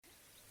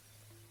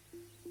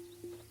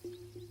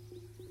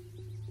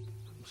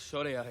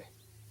sorry, I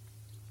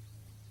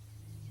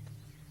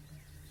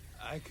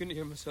couldn't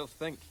hear myself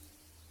think.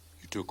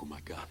 You took my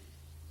gun.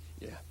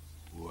 Yeah.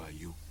 Who are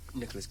you?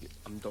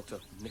 I'm Dr.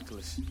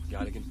 Nicholas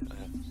Garrigan.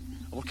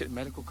 I work at the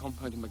medical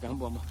compound in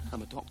Magambo.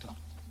 I'm a doctor.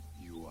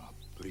 You are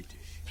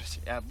British.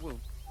 Well,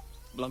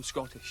 I'm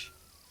Scottish.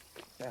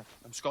 Yeah,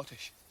 I'm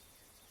Scottish.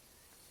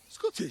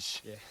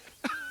 Scottish? Yeah.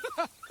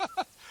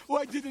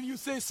 Why didn't you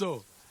say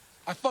so?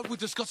 I fought with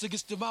the Scots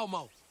against the Mau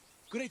Mau.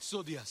 Great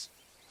soldiers.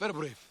 Very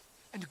brave.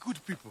 And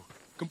good people.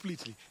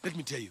 Completely. Let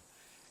me tell you,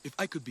 if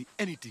I could be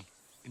anything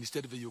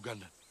instead of a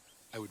Ugandan,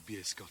 I would be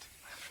a Scot.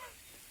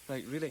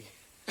 Right, really?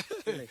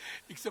 Really?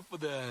 Except for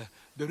the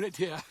red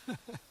hair,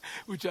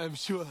 which I'm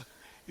sure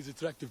is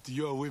attractive to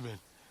your women,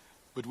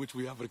 but which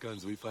we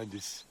Africans, we find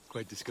this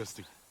quite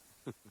disgusting.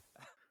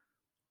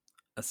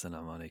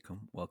 Assalamu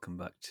alaikum. Welcome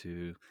back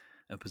to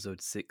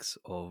episode 6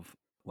 of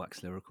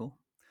Wax Lyrical.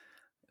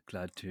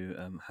 Glad to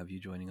have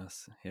you joining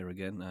us here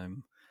again.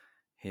 I'm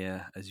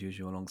here as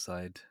usual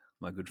alongside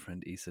my good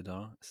friend Isa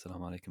Dar.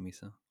 Assalamu alaikum,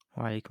 Isa.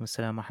 Wa alaikum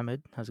assalam,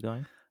 Mohammed. How's it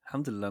going?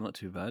 Alhamdulillah, not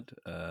too bad.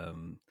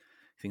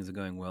 Things are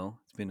going well.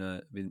 It's been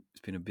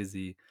a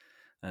busy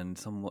and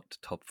somewhat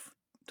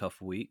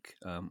tough week.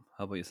 How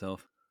about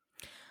yourself?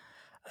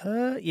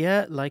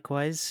 Yeah,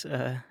 likewise.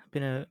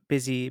 Been a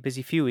busy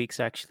few weeks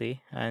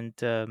actually, and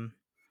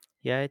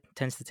yeah, it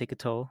tends to take a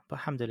toll. But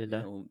alhamdulillah.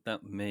 Yeah, well,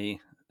 that may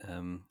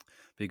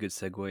be a good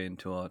segue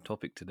into our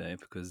topic today,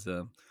 because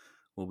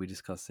we'll be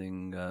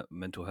discussing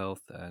mental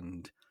health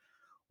and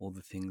all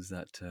the things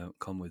that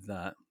come with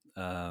that.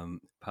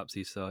 Perhaps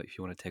Isa, if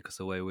you want to take us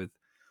away with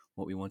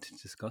what we wanted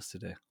to discuss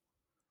today.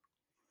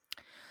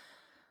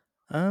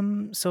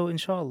 So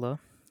inshallah,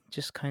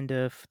 just kind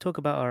of talk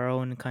about our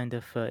own kind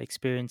of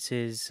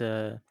experiences.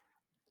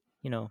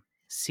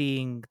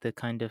 Seeing the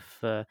kind of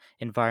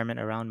environment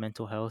around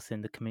mental health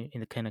in the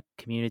kind of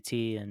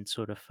community, and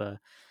sort of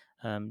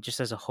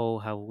just as a whole,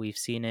 how we've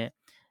seen it,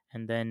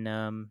 and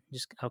then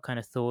just our kind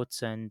of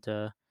thoughts and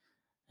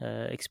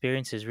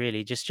experiences.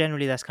 Really, just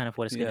generally, that's kind of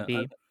what it's going to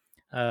be.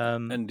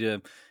 And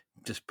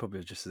just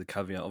as a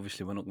caveat,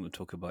 obviously, we're not going to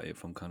talk about it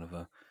from kind of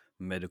a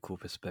medical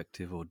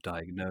perspective or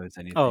diagnose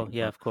anything. Oh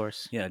yeah, of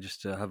course. Yeah,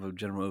 just to have a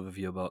general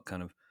overview about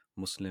kind of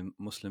Muslim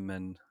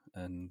men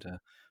and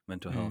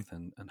mental health,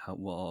 and how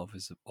what our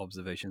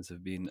observations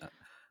have been,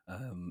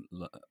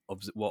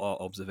 what our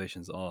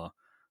observations are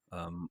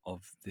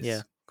of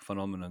this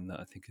phenomenon that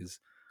I think is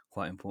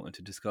quite important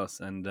to discuss.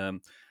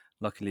 And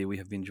luckily, we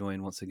have been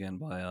joined once again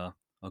by our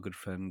good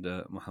friend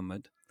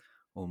Muhammad,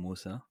 or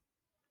Musa,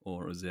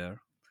 or Uzair.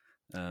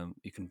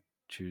 You can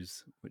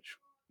choose which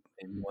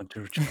name you want to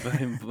refer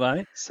him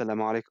by.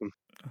 Assalamu alaikum.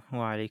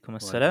 Wa alaikum Wa alaikum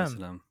assalam.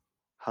 assalam.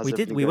 How's We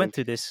everything went going?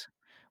 through this.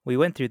 We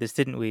went through this,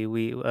 didn't we?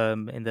 We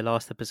in the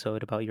last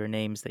episode about your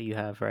names that you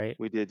have, right?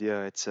 We did,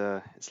 yeah. It's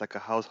like a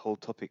household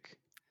topic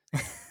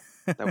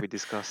that we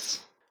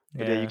discuss.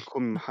 But yeah, you Yeah. can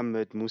call me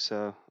Muhammad,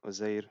 Musa,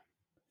 Uzair.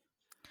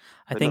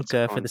 I but think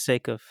not for Sakran. the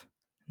sake of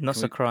not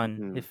Can we-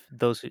 Sakran, if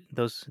those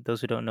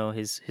who don't know,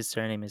 his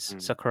surname is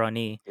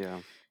Sakrani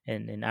Yeah,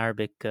 in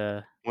Arabic.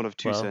 one of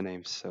two well,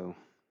 surnames. So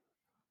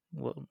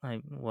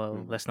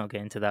let's not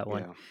get into that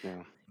one.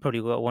 yeah.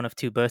 Probably got one of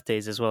two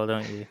birthdays as well,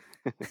 don't you?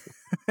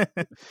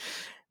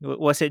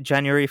 Was it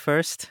January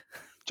 1st?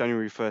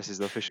 January 1st is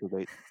the official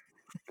date.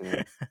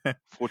 Yeah.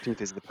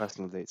 14th is the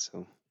personal date.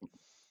 So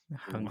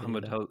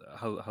Muhammad,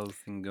 Alhamdulillah. how's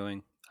things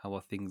going? How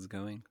are things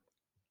going?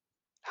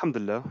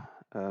 alhamdulillah,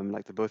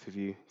 like the both of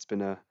you, it's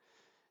been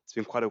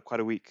quite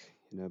a week,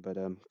 but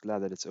glad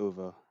that it's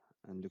over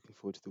and looking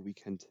forward to the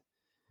weekend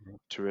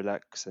to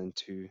relax and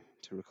to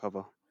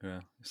recover.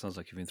 Yeah, it sounds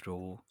like you've been through a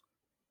war.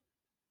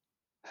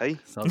 Hey,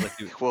 Sounds like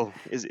you. well,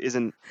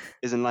 isn't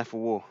life a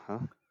war, huh?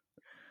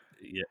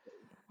 Yeah.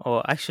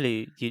 Or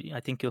actually,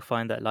 I think you'll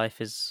find that life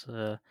is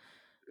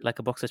like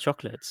a box of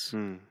chocolates.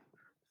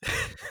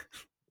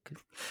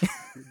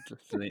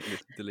 Let's delete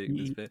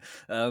this bit.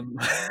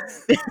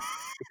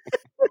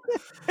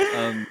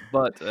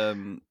 But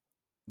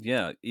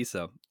yeah,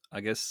 Isa,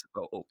 I guess,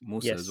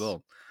 Musa as Yes.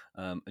 well.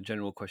 A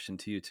general question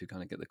to you to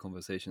kind of get the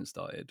conversation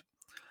started.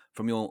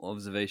 From your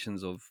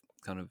observations of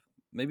kind of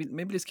maybe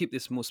let's keep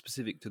this more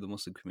specific to the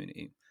Muslim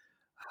community.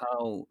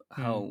 How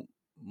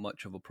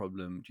much of a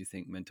problem do you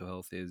think mental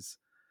health is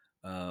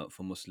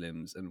for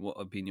Muslims, and what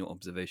have been your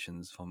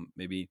observations from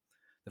maybe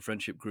the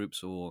friendship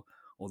groups or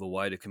the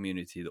wider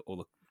community, or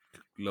the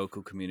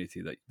local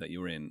community that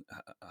you're in?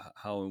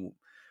 How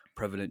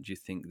prevalent do you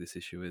think this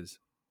issue is?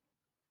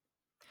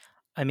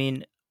 I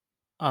mean,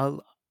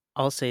 I'll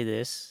say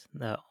this.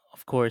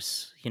 Of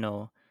course,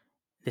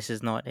 this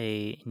is not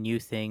a new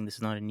thing. This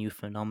is not a new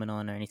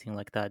phenomenon or anything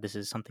like that. This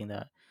is something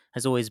that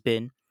has always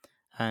been,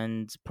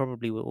 and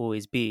probably will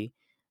always be.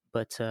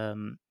 But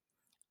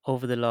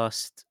over the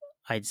last,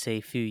 I'd say,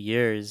 few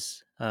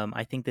years,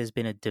 I think there's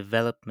been a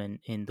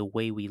development in the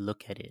way we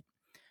look at it.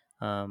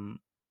 Um,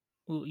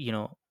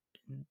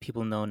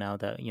 people know now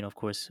that, of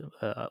course,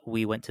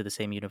 we went to the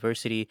same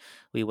university.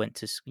 We went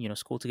to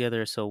school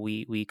together, so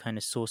we kind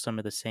of saw some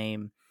of the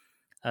same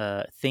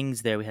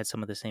things there. We had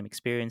some of the same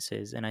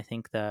experiences, and I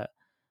think that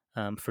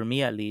For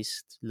me at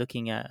least,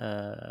 looking at,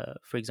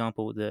 for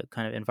example, the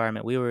kind of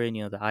environment we were in,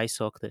 the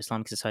ISOC, the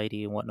Islamic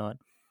Society and whatnot,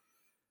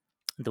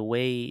 the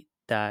way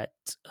that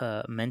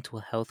mental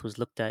health was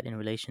looked at in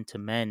relation to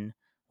men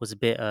was a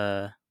bit,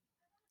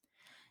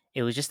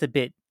 it was just a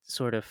bit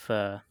sort of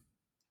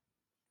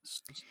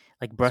S- s-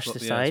 like brushed Yeah,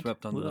 aside.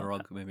 swept under the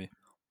rug, maybe.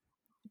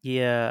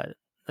 Yeah,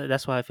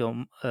 that's why I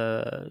feel.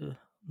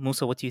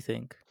 Musa, what do you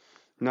think?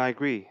 No, I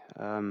agree.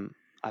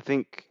 I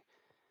think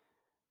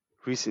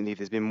recently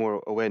there's been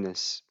more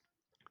awareness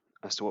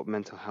as to what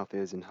mental health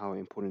is and how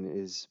important it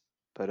is.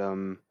 But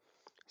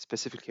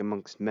specifically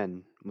amongst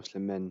men,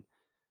 Muslim men,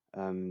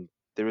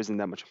 there isn't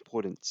that much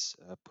importance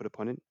put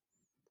upon it.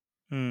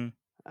 Mm.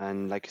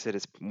 And like you said,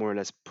 it's more or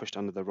less pushed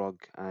under the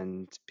rug,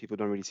 and people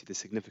don't really see the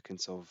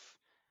significance of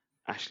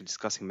actually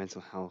discussing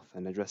mental health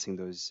and addressing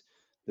those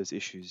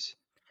issues.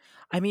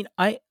 I mean,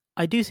 I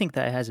do think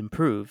that it has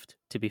improved.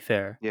 To be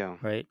fair, Yeah,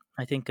 right?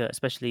 I think,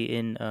 especially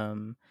in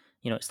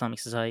Islamic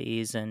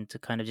societies and to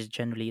kind of just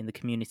generally in the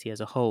community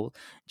as a whole,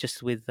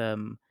 just with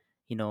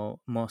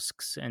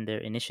mosques and their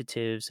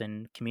initiatives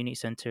and community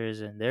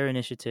centers and their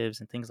initiatives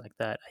and things like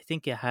that. I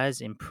think it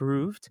has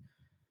improved,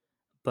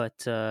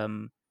 but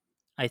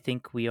I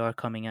think we are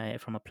coming at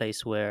it from a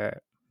place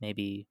where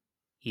maybe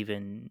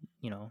even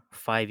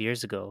 5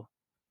 years ago,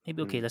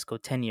 maybe okay, mm, let's go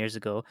 10 years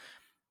ago,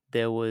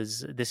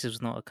 this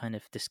was not a kind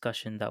of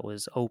discussion that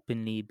was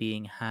openly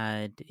being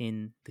had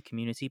in the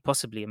community.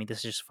 Possibly, I mean, this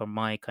is just from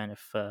my kind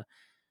of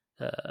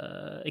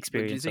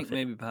But do you experience think of it.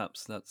 maybe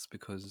perhaps that's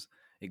because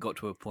it got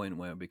to a point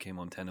where it became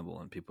untenable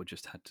and people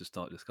just had to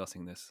start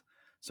discussing this?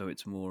 So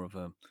it's more of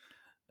a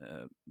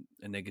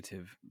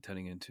negative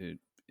turning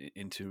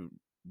into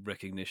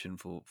recognition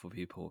for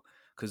people.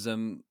 Because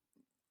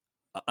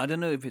I don't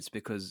know if it's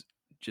because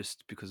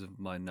of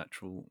my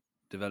natural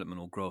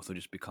development or growth or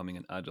just becoming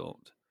an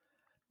adult,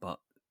 but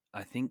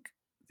I think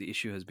the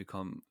issue has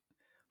become,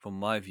 from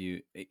my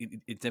view,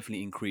 it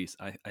definitely increased.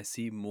 I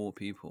see more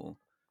people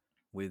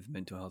with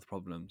mental health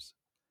problems,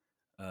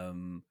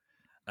 um,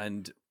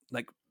 and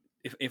like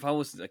if I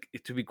was like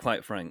to be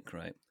quite frank,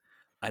 right,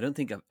 I don't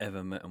think I've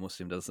ever met a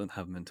Muslim that doesn't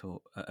have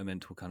a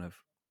mental kind of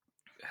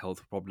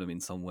health problem in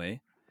some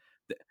way.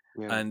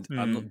 yeah, And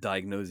I'm Mm. not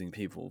diagnosing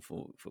people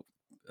for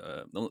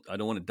I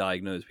don't want to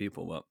diagnose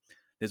people, but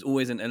there's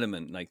always an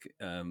element like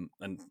and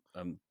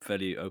I'm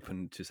fairly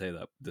open to say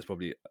that there's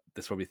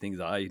probably things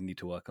that I need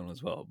to work on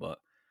as well. But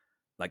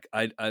like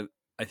I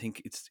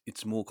think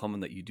it's more common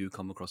that you do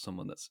come across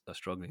someone that's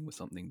struggling with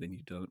something than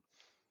you don't.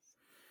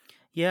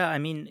 Yeah, I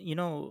mean,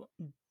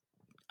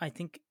 I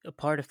think a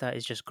part of that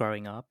is just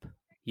growing up.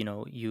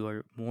 You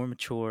are more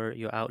mature,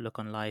 your outlook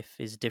on life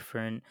is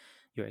different,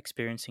 you're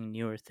experiencing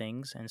newer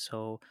things. And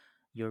so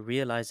you're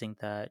realizing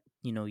that,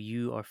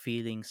 you are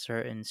feeling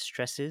certain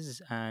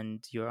stresses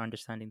and you're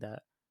understanding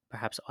that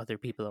perhaps other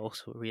people are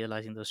also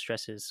realizing those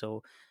stresses.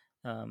 So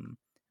um,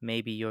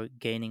 maybe you're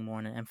gaining more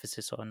an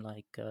emphasis on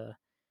like,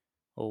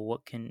 or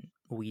what can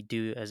we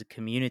do as a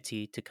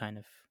community to kind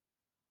of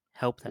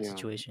help that yeah,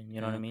 situation?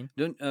 You know what I Yeah. mean?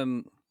 Don't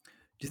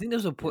do you think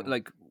there's a point yeah.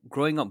 like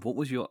growing up? What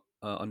was your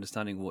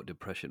understanding of what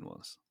depression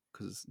was?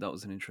 Because that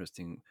was an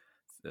interesting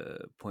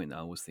point that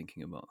I was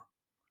thinking about.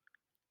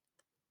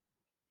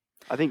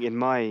 I think in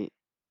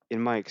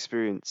my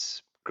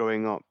experience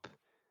growing up,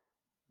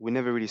 we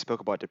never really spoke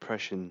about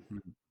depression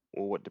Mm.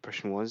 or what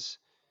depression was.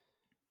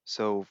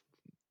 So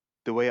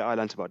the way I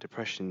learned about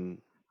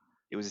depression,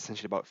 it was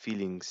essentially about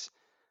feelings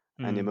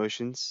and Mm.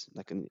 emotions,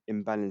 like an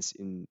imbalance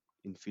in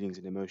feelings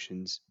and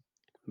emotions.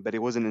 But it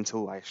wasn't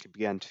until I actually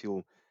began to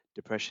feel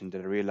depression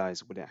that I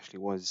realized what it actually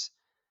was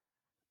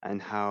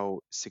and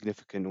how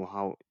significant or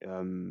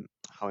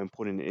how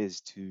important it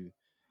is to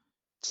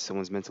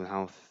someone's mental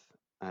health.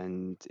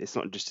 And it's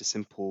not just a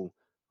simple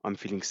I'm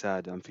feeling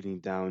sad, I'm feeling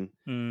down.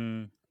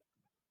 Mm.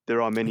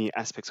 There are many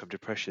aspects of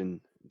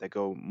depression that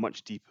go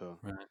much deeper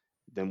Right.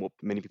 than what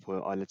many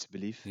people are led to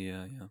believe.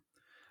 Yeah.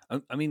 Yeah.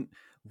 I mean,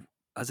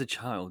 as a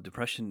child,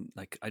 depression,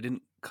 like I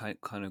didn't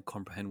kind of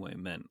comprehend what it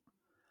meant.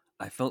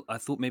 I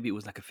thought maybe it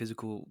was like a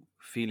physical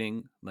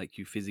feeling, like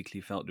you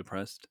physically felt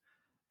depressed.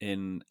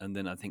 And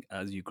then I think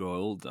as you grow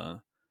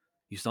older,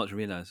 you start to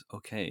realize,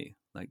 okay,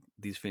 like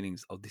these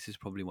feelings, oh, this is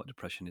probably what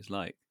depression is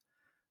like.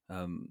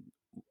 Um,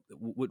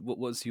 what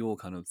was your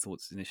kind of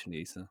thoughts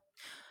initially, Issa?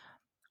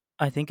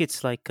 I think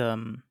it's like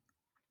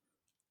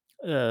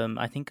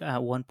I think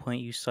at one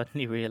point you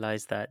suddenly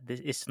realize that this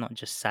it's not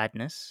just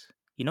sadness.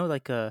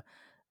 Like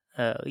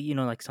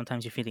like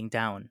sometimes you're feeling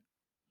down.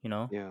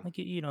 Yeah, Like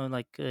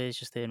like it's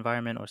just the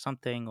environment or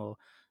something, or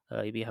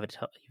maybe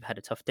you've had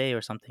a tough day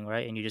or something,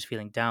 right? And you're just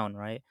feeling down,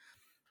 right?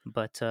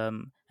 But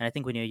and I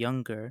think when you're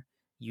younger,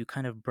 you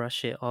kind of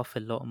brush it off a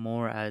lot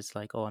more as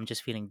like, oh, I'm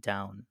just feeling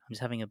down. I'm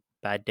just having a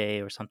bad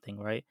day or something,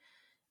 right?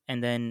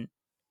 And then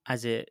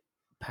as it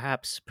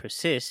perhaps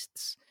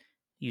persists,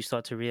 you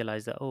start to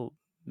realize that, oh,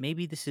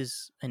 maybe this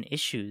is an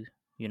issue,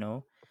 you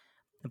know.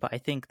 But I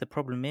think the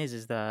problem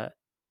is that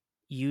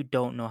you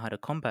don't know how to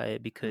combat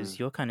it Mm. because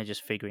you're kind of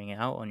just figuring it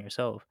out on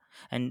yourself.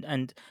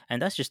 And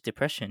that's just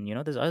depression.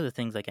 There's other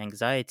things like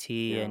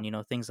anxiety Yeah. and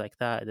things like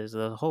that. There's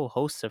a whole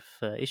host of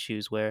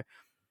issues where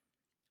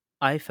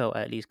I felt,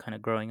 at least kind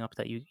of growing up,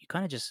 that you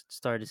kind of just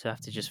started to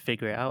have to just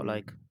figure it out, Mm.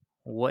 like,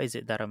 what is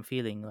it that I'm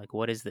feeling, like,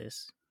 what is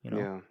this.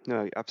 Yeah.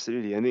 No,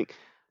 absolutely. I think,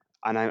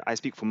 and I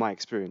speak from my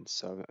experience,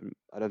 so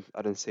I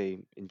don't say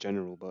in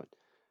general, but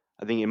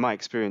I think in my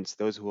experience,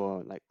 those who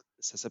are like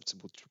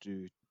susceptible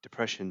to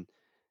depression,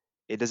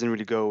 it doesn't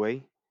really go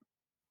away.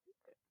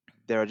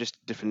 There are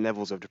just different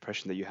levels of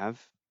depression that you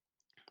have,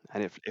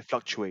 and it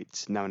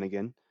fluctuates now and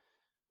again.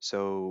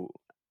 So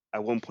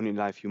at one point in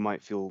life, you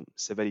might feel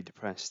severely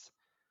depressed,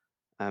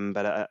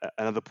 but at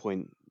another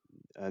point,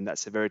 that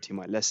severity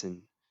might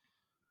lessen.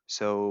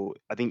 So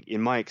I think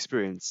in my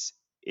experience,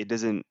 it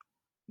doesn't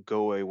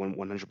go away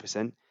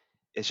 100%.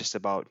 It's just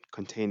about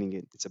containing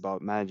it. It's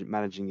about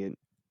managing it,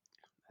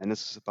 and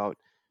it's about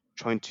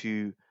trying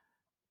to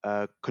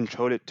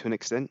control it to an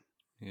extent,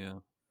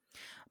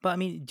 But I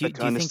mean, do but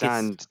do you think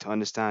it's to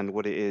understand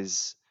what it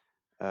is,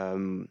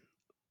 um,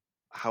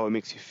 how it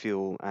makes you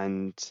feel,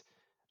 and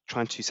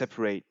trying to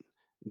separate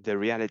the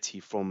reality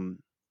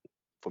from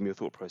your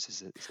thought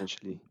process,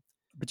 essentially.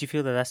 but you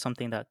feel that that's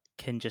something that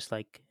can just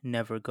like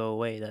never go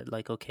away? That,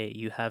 like, okay,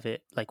 you have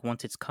it, like,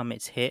 once it's come,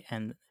 it's hit,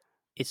 and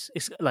it's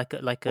like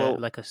Well,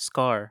 like a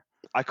scar.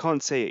 I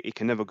can't say it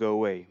can never go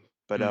away,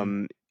 but Mm,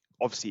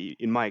 obviously,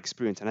 in my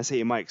experience, and I say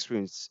in my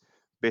experience,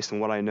 based on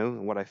what I know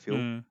and what I feel,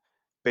 mm,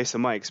 based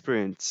on my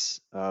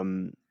experience,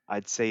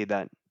 I'd say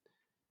that,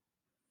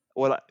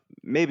 well,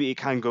 maybe it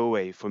can go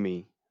away for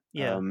me.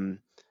 yeah. Um,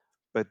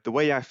 but the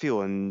way I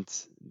feel, and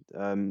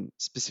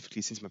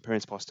specifically since my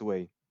parents passed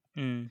away,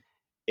 Mm.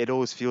 it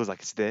always feels like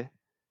it's there.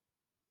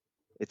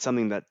 It's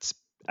something that's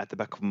at the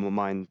back of my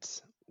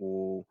mind,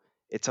 or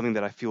it's something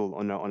that I feel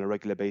on a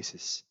regular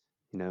basis.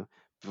 You know,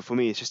 but for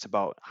me, it's just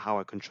about how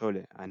I control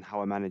it and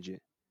how I manage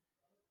it.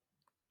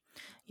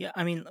 Yeah,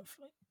 I mean,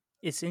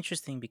 it's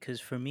interesting because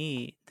for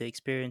me, the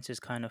experience is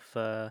kind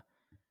of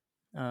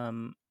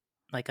um,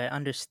 like, I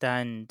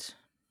understand,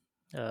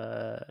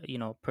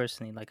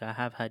 personally, like, I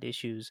have had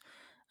issues,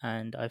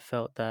 and I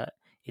felt that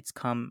it's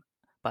come,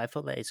 but I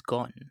felt that it's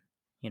gone,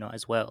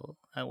 as well.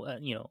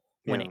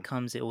 When Yeah. it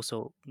comes, it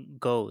also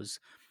goes.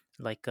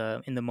 Like,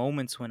 in the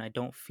moments when I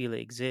don't feel it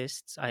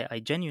exists, I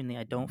genuinely,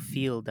 I don't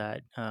feel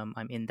that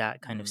I'm in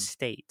that kind of Mm.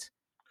 state.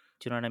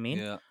 Do you know what I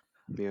mean? Yeah,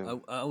 Yeah.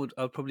 I would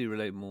probably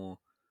relate more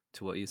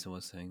to what Isa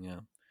was saying.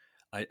 Yeah,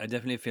 I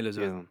definitely feel as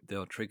though Yeah. there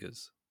are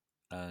triggers,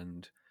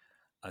 and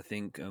I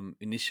think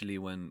initially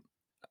when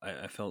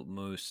I felt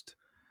most,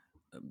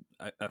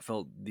 I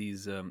felt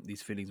these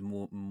feelings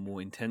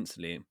more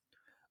intensely.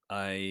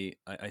 I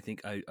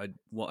think I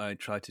what I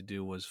tried to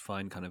do was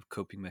find kind of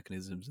coping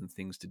mechanisms and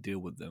things to deal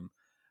with them,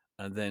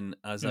 and then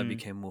as I Mm,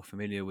 became more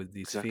familiar with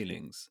these Exactly.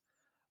 feelings,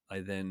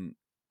 I then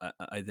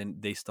I then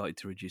they started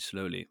to reduce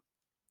slowly.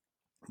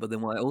 But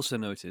then what I also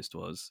noticed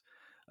was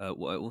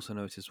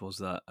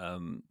that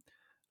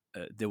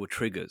there were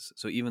triggers.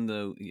 So even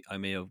though I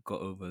may have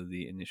got over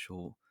the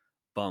initial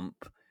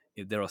bump,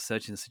 if there are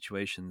certain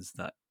situations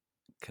that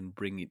can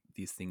bring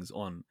these things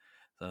on.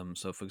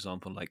 So, for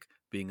example, like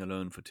being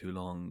alone for too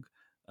long,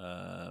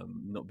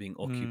 not being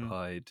mm,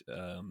 occupied,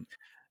 uh,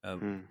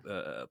 Mm.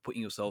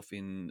 putting yourself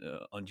in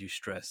undue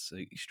stress,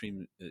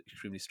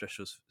 extremely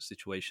stressful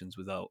situations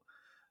without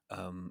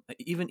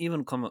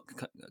even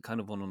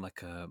kind of on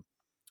like a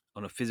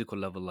physical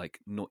level, like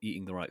not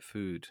eating the right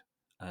food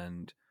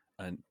and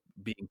and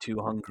being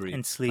too hungry.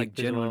 and sleep Like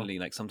as well. genuinely,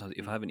 like sometimes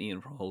if I Mm. haven't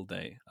eaten for a whole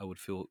day, I would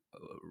feel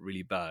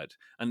really bad,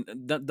 and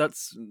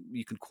that's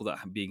you can call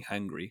that being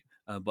hangry,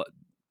 but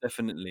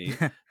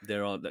definitely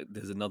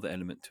there's another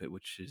element to it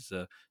which is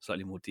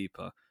slightly more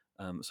deeper.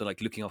 So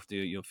like looking after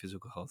your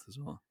physical health as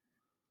well.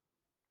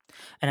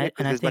 and Yeah, I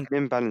because and I there's like think, an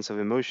imbalance of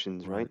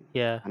emotions, Right. right?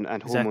 yeah,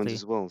 And hormones exactly.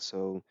 as well.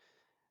 So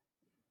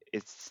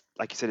it's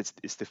like you said,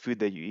 it's the food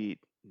that you eat,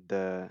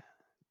 the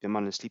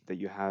amount of sleep that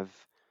you have,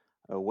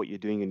 what you're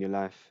doing in your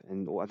life,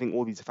 and I think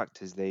all these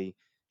factors they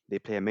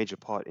play a major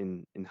part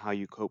in how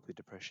you cope with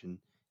depression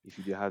if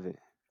you do have it.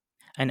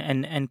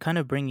 And kind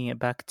of bringing it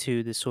back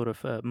to the sort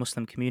of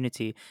Muslim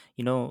community,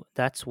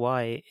 that's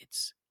why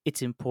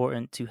it's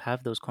important to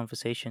have those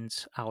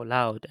conversations out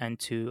loud, and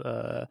to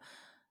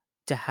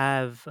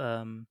have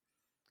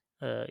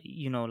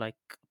like,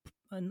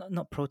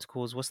 not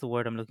protocols, what's the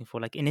word I'm looking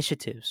for, like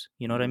initiatives,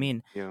 you know what I Mm.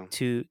 mean, Yeah.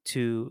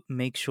 to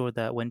make sure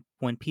that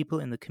when people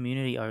in the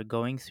community are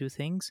going through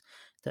things,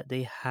 that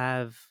they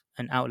have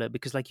an outlet.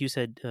 Because like you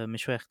said,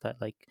 Mishwech,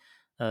 that like,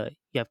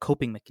 you have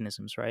coping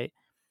mechanisms, right?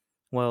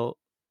 Well,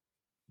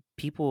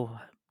 people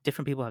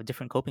different people have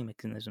different coping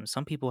mechanisms.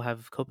 Some people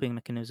have coping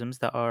mechanisms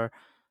that are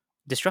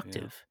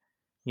Yeah. destructive,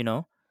 you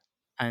know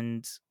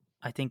and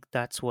I think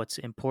that's what's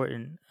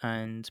important.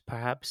 And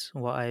perhaps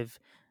what I've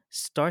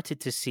started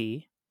to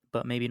see,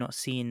 but maybe not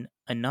seen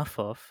enough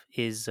of,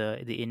 is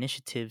the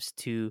initiatives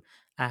to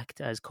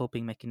act as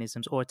coping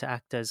mechanisms, or to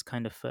act as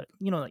kind of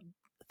like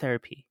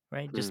therapy,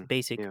 right? Just Mm.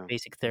 basic Yeah.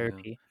 basic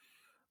Yeah. therapy.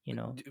 you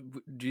know.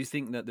 Do you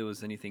think that there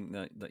was anything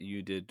that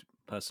you did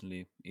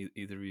personally,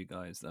 either of you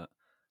guys, that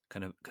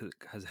kind of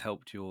has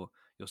helped your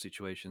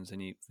situations?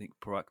 Anything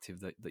proactive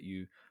that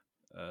you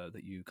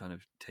kind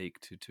of take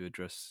to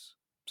address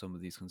some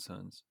of these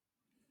concerns?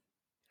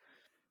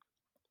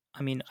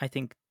 I mean, I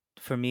think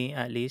for me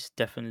at least,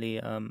 definitely,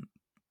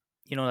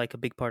 you know, like a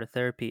big part of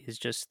therapy is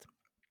just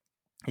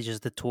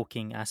the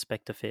talking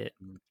aspect of it,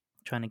 Mm.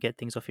 trying to get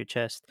things off your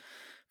chest.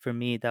 For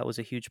me, that was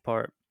a huge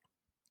part,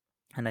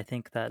 and I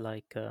think that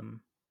like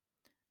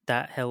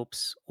that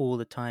helps all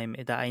the time.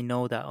 That I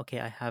know that okay,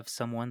 I have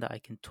someone that I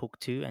can talk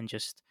to and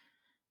just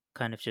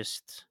kind of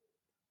just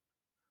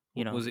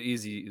you know. Was it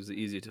easy? Was it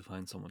easier to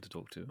find someone to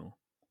talk to? Or?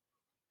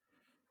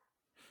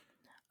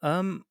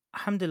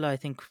 Alhamdulillah, I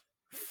think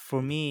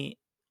for me,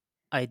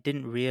 I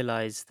didn't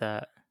realize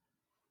that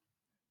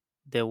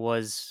there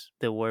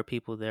were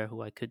people there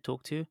who I could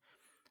talk to,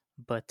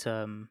 but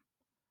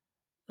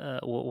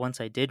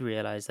once I did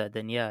realize that,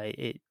 then yeah,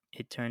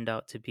 it turned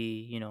out to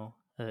be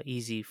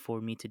easy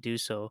for me to do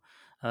so.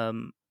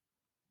 Um,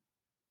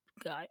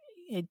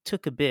 it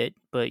took a bit,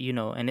 but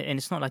and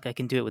it's not like I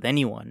can do it with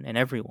anyone and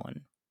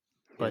everyone,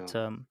 Yeah. but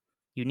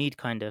you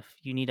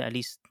need at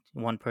least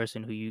one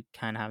person who you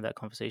can have that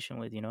conversation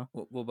with, you know.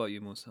 What about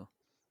you, Musa?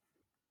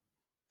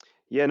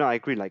 Yeah, no, I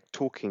agree. Like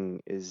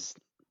talking is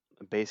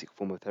a basic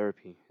form of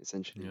therapy,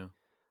 essentially. Yeah.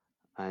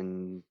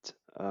 And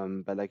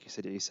but like you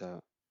said, Isa,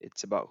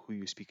 it's about who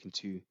you're speaking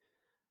to,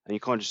 and you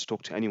can't just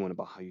talk to anyone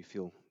about how you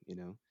feel.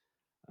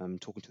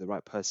 Talking to the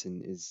right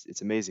person is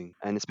it's amazing,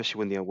 and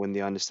especially when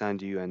they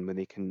understand you and when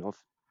they can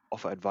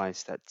offer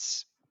advice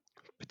that's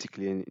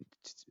particularly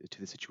to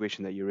the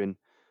situation that you're in.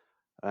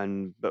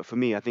 And but for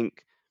me, I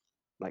think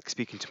like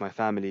speaking to my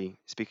family,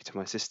 speaking to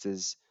my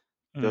sisters,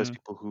 those Mm,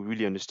 people who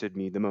really understood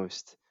me the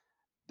most,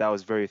 that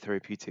was very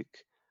therapeutic.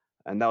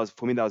 And that was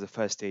for me, that was the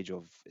first stage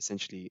of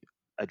essentially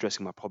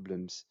addressing my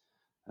problems,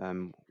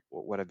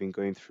 what I've been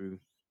going through.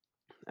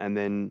 And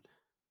then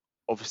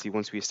obviously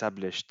once we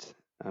established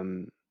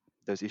um,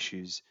 those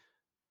issues,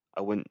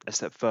 I went a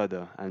step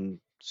further and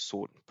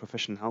sought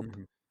professional help.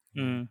 Mm-hmm.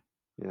 Yeah.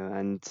 mm,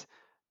 And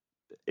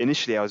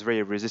initially I was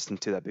very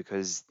resistant to that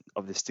because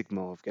of the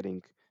stigma of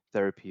getting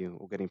therapy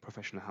or getting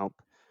professional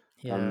help.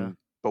 yeah.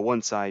 But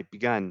once I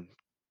began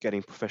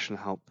getting professional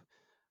help,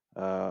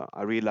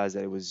 I realized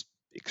that it was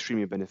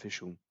extremely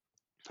beneficial.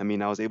 I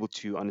mean, I was able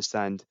to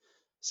understand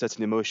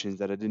certain emotions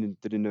that I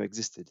didn't know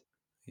existed.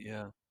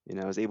 Yeah.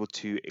 I was able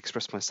to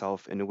express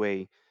myself in a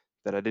way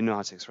that I didn't know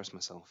how to express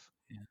myself.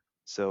 Yeah.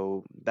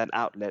 So that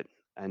outlet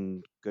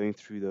and going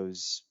through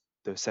those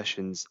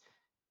sessions,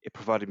 it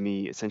provided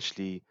me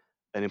essentially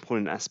an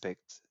important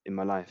aspect in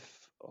my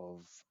life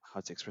of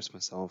how to express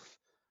myself,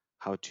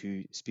 how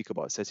to speak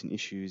about certain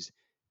issues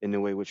in a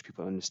way which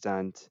people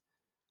understand,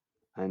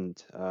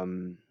 and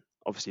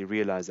obviously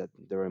realize that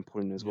they're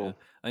important as Yeah. well.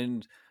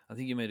 And I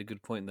think you made a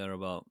good point there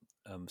about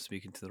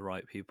speaking to the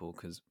right people,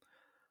 because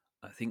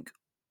I think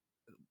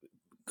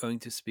going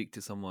to speak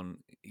to someone,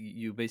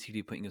 you're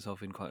basically putting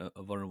yourself in quite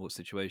a vulnerable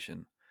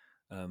situation.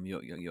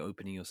 You're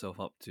opening yourself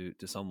up to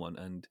someone,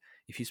 and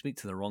if you speak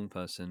to the wrong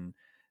person,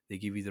 they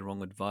give you the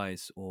wrong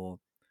advice, or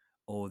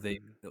Mm, they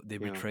yeah,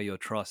 betray your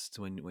trust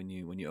when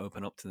you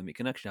open up to them. It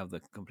can actually have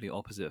the complete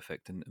opposite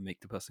effect and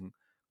make the person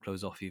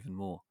close off even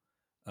more.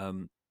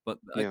 But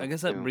I yeah,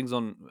 guess that yeah. brings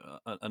on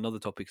another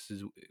topic,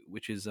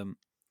 which is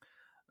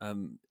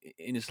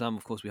in Islam,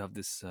 of course, we have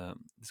this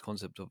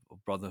concept of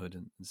brotherhood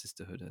and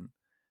sisterhood and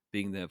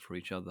being there for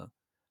each other.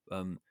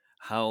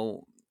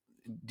 How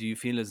do you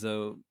feel as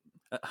though?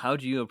 How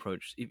do you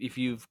approach if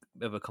you've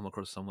ever come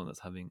across someone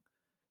that's having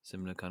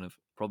similar kind of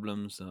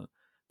problems?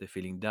 They're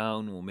feeling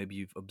down, or maybe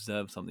you've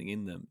observed something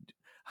in them.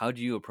 How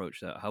do you approach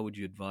that? How would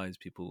you advise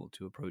people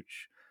to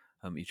approach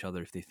each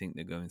other if they think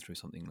they're going through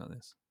something like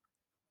this?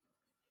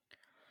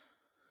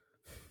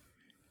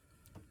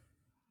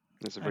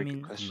 That's a I very good mean,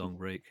 It's a question. long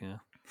break, yeah.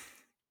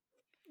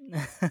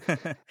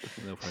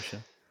 No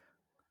pressure.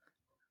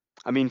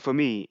 I mean, for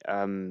me,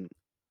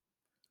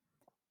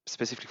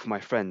 specifically for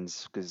my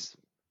friends, because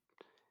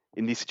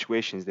in these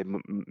situations they've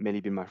mainly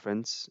been my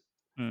friends.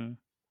 mm,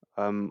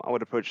 I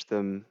would approach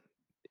them,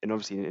 and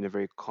obviously in a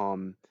very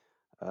calm,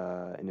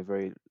 in a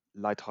very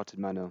light-hearted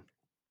manner.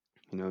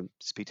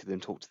 Speak to them,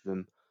 talk to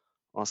them,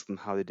 ask them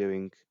how they're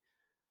doing,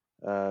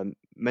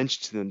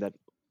 mention to them that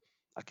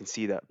I can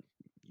see that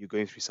you're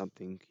going through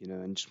something,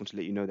 and just want to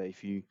let you know that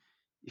if you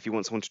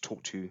want someone to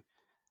talk to,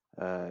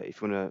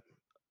 if you want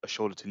a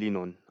shoulder to lean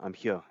on, I'm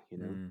here.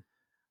 Mm,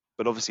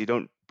 But obviously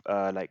don't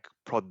like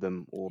prod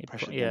them or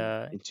pressure them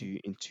yeah,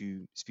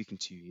 into speaking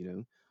to you.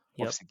 yep,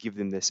 Obviously give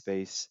them their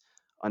space,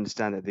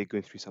 understand that they're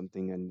going through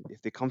something, and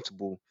if they're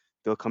comfortable,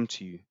 they'll come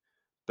to you.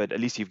 But at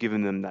least you've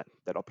given them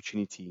that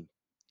opportunity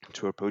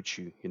to approach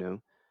you. yeah.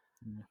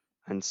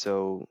 And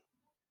so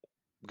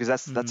because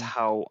that's mm,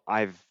 how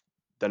I've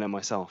done it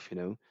myself.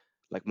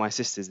 Like my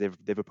sisters,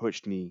 they've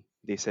approached me.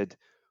 They said,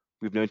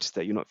 we've noticed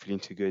that you're not feeling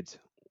too good,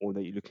 or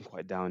that you're looking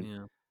quite down.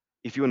 Yeah.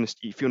 If you want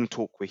to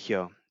talk, we're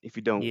here. If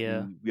you don't,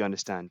 yeah, we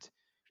understand.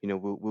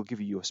 We'll give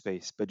you your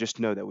space, but just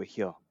know that we're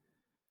here.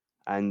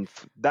 and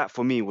that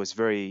for me was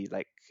very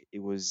like it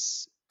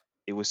was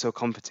it was so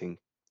comforting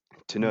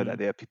to know that Mm,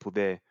 there are people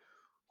there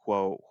who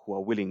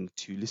are willing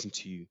to listen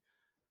to you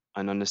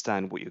and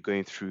understand what you're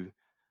going through,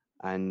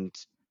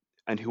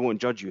 and who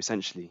won't judge you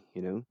essentially,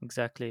 you know.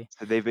 exactly.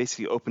 So they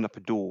basically opened up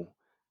a door,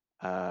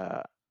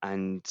 uh,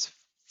 and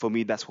for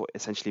me that's what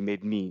essentially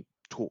made me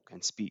talk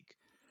and speak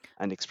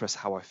and express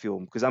how I feel,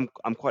 because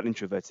I'm quite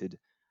introverted,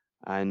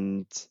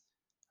 and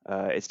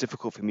it's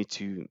difficult for me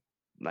to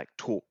like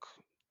talk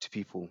to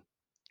people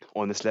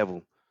on this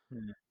level.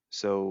 Mm.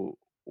 So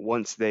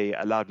once they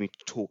allowed me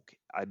to talk,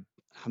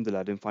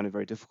 alhamdulillah, I didn't find it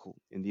very difficult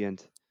in the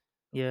end.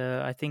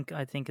 Yeah, I think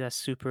that's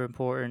super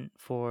important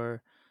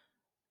for,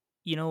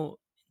 you know,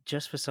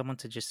 just for someone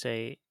to just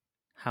say,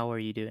 "How are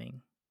you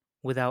doing?"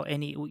 without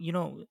any,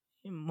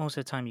 most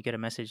of the time you get a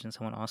message and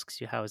someone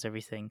asks you, "How is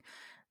everything?"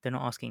 They're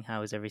not asking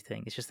how is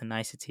everything. It's just a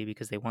nicety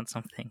because they want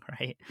something,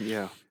 right?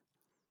 Yeah,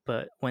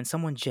 But when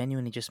someone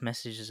genuinely just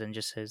messages and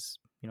just says,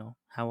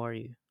 "How are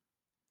you?"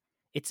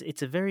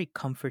 It's a very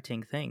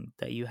comforting thing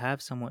that you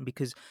have someone,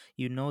 because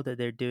you know that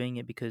they're doing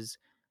it because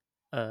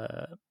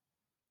uh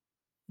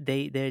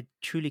they're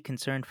truly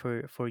concerned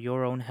for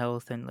your own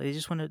health, and they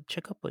just want to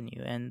check up on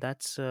you. And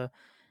that's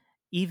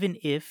even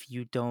if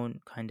you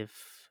don't kind of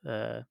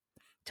uh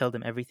tell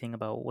them everything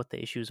about what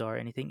the issues are or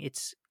anything,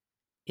 it's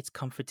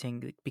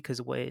comforting,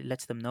 because what it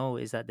lets them know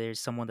is that there's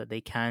someone that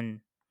they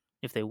can,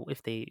 if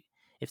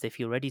they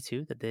feel ready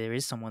to, that there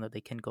is someone that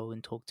they can go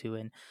and talk to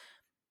and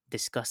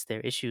discuss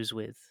their issues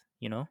with.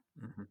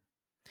 Hmm.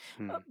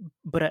 hmm,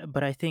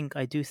 But I think,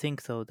 I do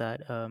think though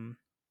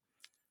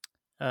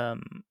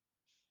um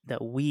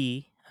that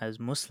we as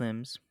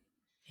Muslims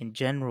in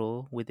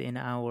general within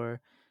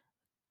our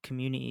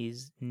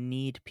communities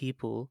need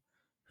people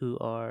who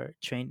are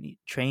trained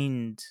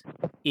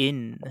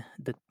in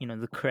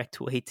the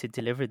correct way to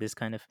deliver this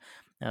kind of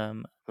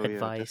oh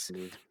yeah, advice,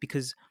 definitely.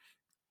 because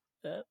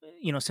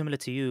similar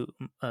to you,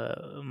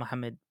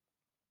 Muhammad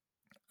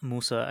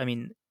Musa. I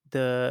mean,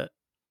 the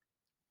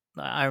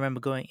I remember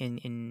going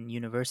in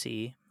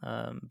university,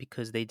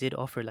 because they did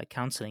offer like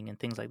counseling and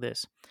things like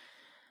this,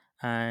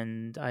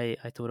 and I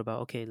thought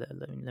about, okay,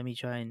 let me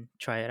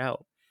try it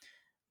out.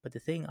 But the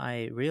thing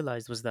I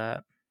realized was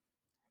that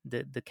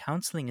the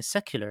counseling is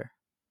secular,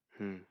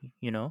 Hmm,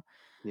 you know,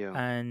 yeah,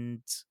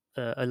 and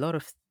a lot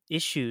of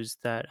issues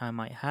that I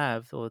might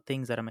have or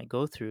things that I might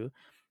go through,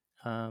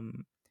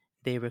 um,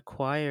 they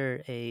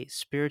require a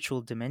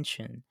spiritual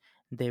dimension.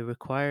 They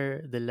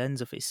require the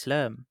lens of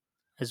Islam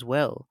as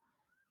well,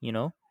 you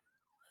know.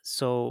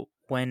 So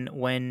when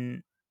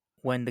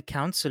the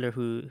counselor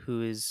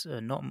who's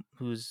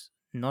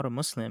not a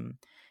Muslim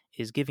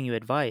is giving you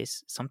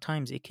advice,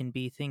 sometimes it can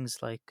be things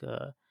like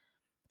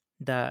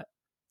that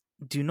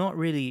do not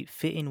really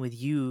fit in with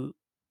you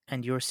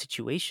and your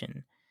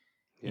situation.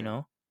 You yeah,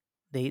 know,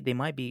 they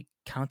might be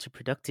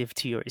counterproductive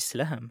to your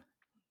Islam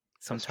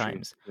that's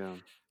true. sometimes. Yeah,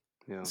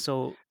 yeah.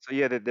 So So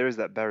yeah, there is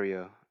that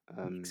barrier,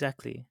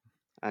 exactly.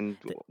 and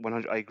The,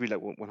 100. I agree, like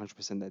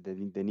 100% that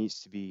there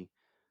needs to be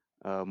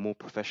more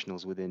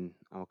professionals within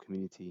our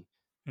community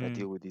that mm,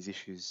 deal with these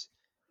issues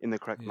in the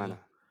correct Yeah. manner.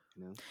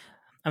 You know.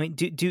 I mean,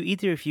 do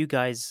either of you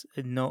guys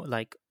know,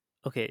 like,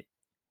 okay,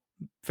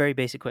 very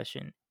basic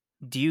question.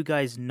 Do you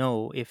guys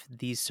know if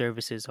these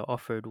services are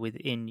offered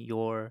within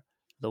your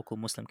local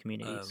Muslim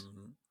communities?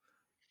 Um,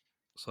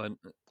 so I,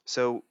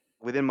 So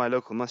within my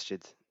local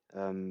masjid,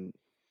 um,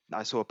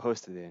 I saw a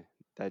poster there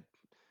that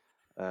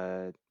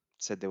uh,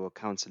 said there were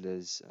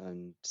counselors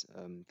and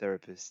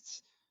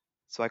therapists.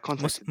 So I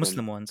contacted them.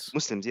 Muslim ones.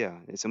 Muslims,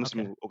 yeah, it's a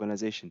Okay. Muslim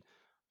organization.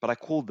 But I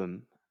called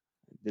them.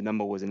 The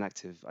number was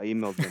inactive. I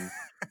emailed them.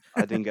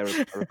 I didn't get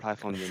a reply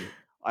from them.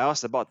 I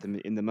asked about them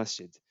in the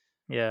masjid,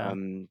 Yeah.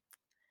 um,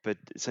 but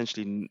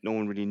essentially no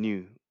one really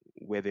knew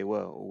where they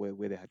were or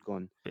where they had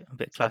gone. A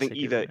bit So I think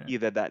classic, isn't it?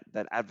 either that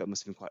advert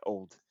must have been quite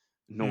old.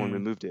 No one Mm,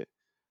 removed it.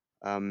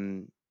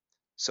 Um,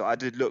 so I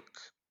did look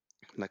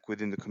like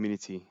within the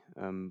community,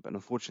 but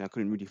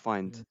unfortunately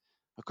yeah,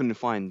 I couldn't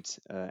find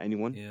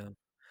anyone. yeah,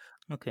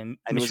 okay.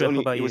 And Mishrak,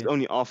 what about it was you?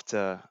 only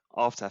after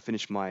I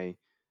finished my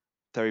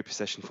therapy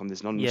session from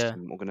this Yeah.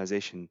 non-Muslim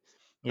organization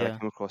that I Yeah.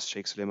 came across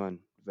Sheikh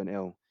Suleiman Ben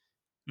El.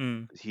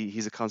 Mm,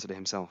 He's a counselor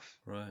himself,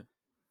 right.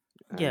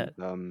 yeah.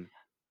 and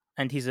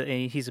And he's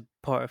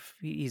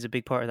a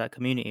big part of that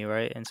community,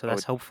 right? And so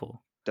oh, that's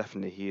helpful.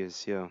 definitely he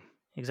is. Yeah,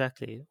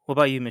 Exactly. What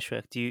about you,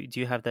 Mishrak? Do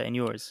you have that in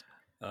yours?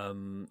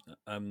 Um,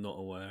 I'm not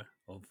aware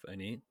of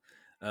any.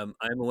 I'm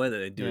aware that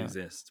they do Yeah.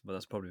 exist, but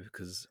that's probably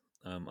because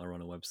I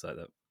run a website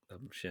that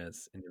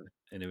shares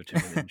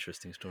innovative and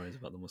interesting stories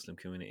about the Muslim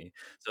community.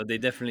 So they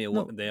definitely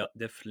No. they are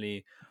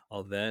definitely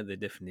are there. They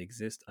definitely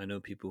exist. I know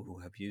people who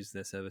have used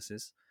their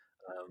services,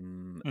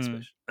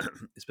 Mm,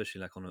 especially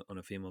especially like on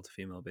a female to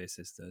female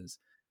basis.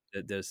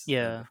 There's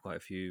yeah. quite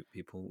a few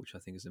people, which I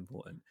think is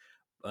important.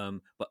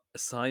 But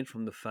aside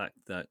from the fact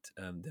that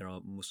there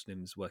are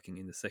Muslims working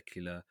in the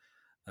secular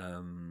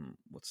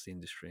what's the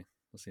industry?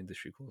 What's the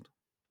industry called?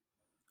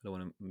 I don't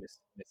want to miss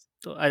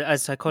So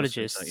as Muslim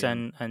psychologists yeah,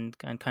 and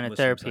kind of Muslim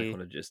therapy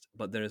psychologist,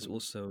 but there is Mm.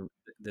 also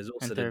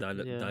and the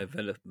therapy, yeah.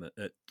 development.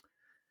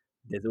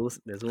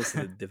 There's also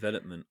the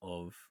development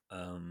of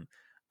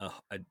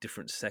a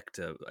different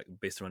sector like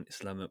based around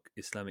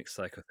Islamic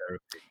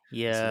psychotherapy.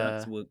 So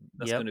Yeah.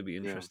 that's Yep. going to be Yeah.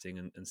 interesting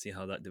and see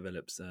how that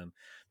develops.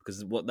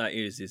 Because what that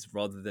is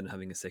rather than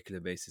having a secular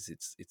basis,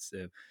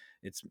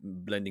 it's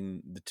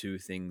blending the two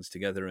things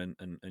together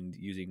and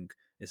using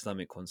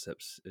Islamic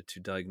concepts to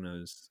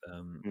diagnose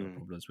Mm.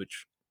 problems.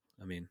 Which,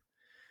 I mean,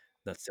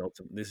 that's the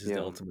ultimate. This is the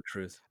Yeah. ultimate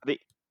truth. I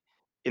think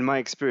in my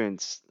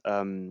experience,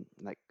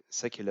 like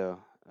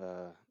secular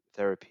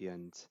therapy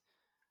and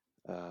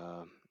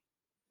uh,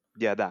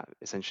 yeah, that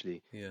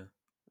essentially, Yeah.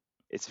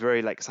 it's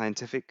very like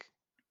scientific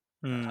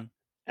Mm.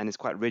 and it's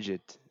quite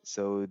rigid.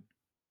 So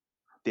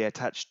they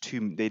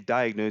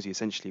diagnose you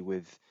essentially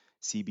with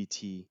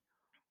CBT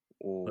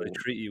Well, they or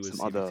treat you with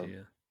some other CBT.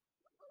 Yeah.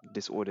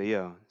 disorder.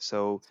 Yeah.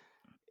 So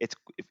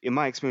in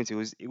my experience, I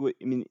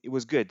mean, it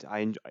was good.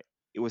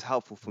 It was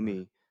helpful for Right.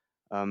 me.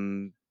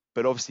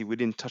 But obviously, we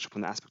didn't touch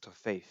upon the aspect of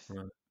faith.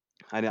 Right.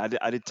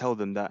 I did tell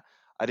them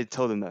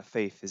that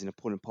faith is an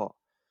important part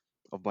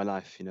of my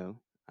life,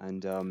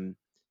 and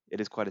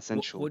it is quite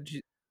essential. What do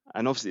you?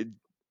 And obviously,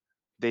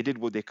 they did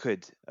what they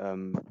could,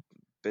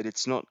 but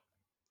it's not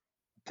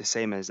the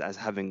same as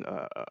having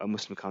a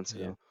Muslim Yeah.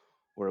 counselor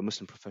or a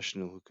Muslim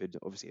professional who could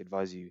obviously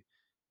advise you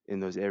in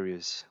those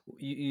areas.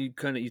 You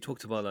kind of you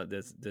talked about like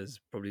there's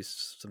probably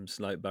some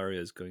slight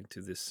barriers going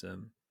to this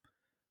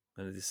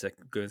kind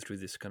of going through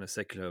this kind of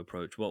secular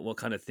approach. What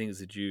kind of things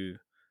did you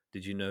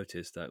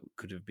notice that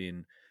could have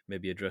been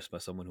maybe addressed by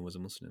someone who was a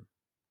Muslim?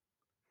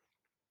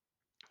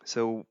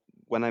 So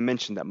when I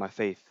mentioned that my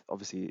faith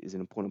obviously is an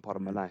important part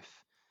of my Mm.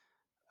 life,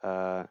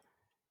 uh,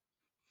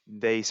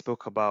 they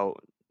spoke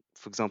about,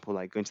 for example,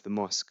 like going to the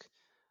mosque.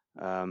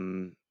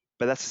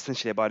 But that's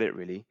essentially about it,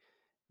 really.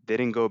 They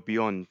didn't go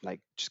beyond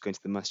like just going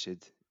to the masjid.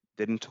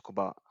 They didn't talk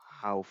about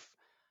how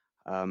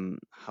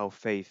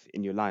faith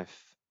in your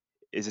life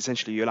is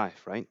essentially your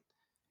life, right?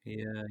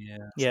 Yeah,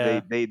 yeah, So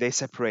Yeah. they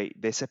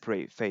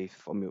separate faith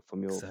from your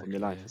exactly.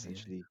 life Yeah, yeah.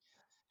 essentially.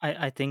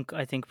 I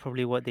think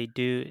probably what they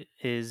do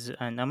is,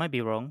 and I might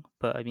be wrong,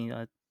 but I mean,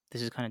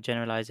 this is kind of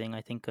generalizing.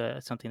 I think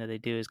something that they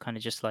do is kind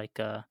of just like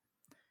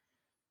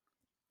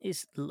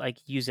is like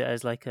use it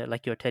as like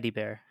your teddy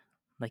bear,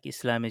 like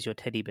Islam is your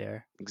teddy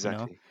bear,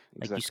 Exactly,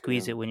 like you exactly.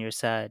 squeeze it when you're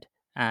sad,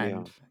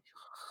 Yeah, and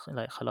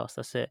like khalas,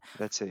 that's it.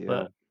 that's it. Yeah,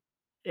 But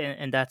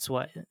and that's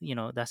why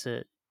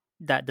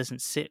that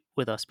doesn't sit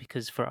with us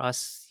because for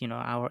us,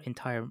 our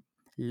entire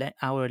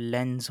our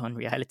lens on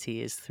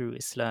reality is through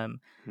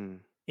Islam. hmm.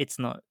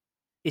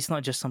 It's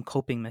not just some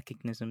coping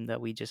mechanism that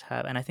we just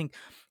have. And I think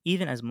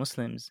even as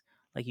Muslims,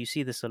 like you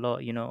see this a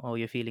lot, oh,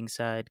 you're feeling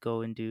sad,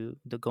 go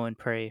and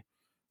pray.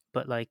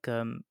 But like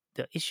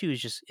the issue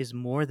is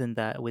more than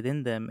that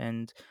within them.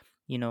 And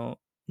you know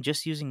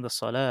just using the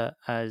salah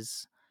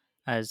as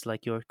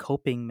like your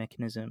coping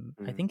mechanism,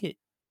 I Hmm. think it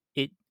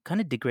kind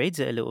of degrades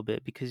it a little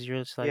bit because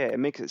you're just Yeah, like, it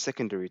makes it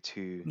secondary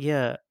to.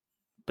 yeah,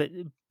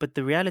 but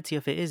the reality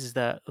of it is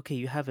that okay,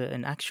 you have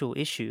an actual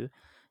issue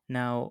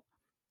now.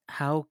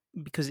 How,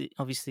 because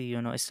obviously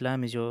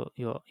Islam is your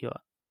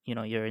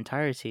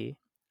entirety.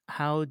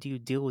 How do you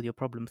deal with your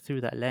problem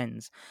through that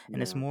lens?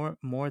 And it's Yeah,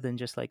 more than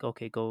just like,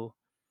 okay, go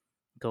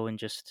and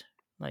just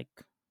like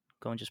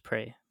go and just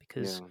pray,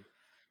 because yeah.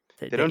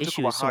 They the don't talk issue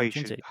about is so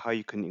intrinsic. how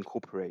you can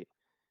incorporate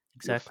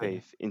your Exactly.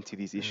 faith into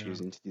these Yeah. issues,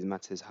 into these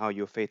matters, how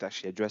your faith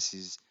actually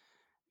addresses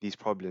these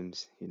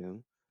problems.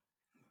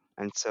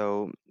 And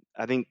so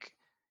I think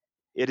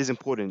it is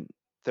important.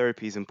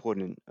 Therapy is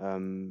important.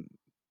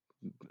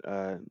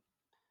 Uh,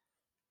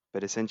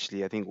 but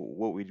essentially, I think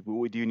what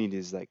we do need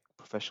is like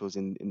professionals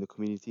in the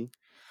community.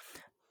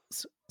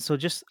 So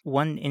just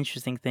one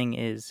interesting thing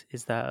is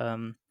that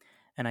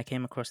and I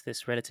came across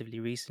this relatively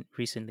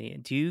recently.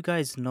 Do you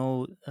guys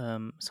know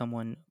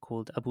someone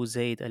called Abu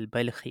Zayd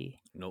al-Balkhi?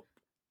 Nope.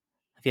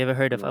 Have you ever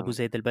heard of Abu No,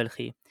 Zayd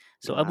al-Balkhi?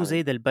 So no, I Abu haven't.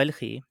 Zayd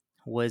al-Balkhi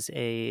was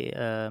a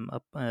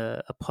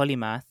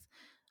polymath.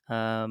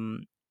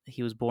 Um,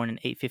 he was born in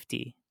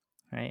 850.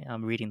 Right,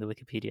 I'm reading the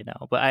Wikipedia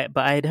now, but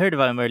I had heard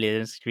about him earlier.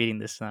 I'm just reading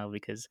this now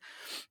because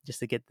just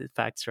to get the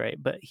facts right.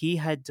 But he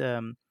had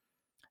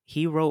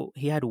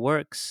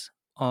works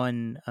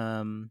on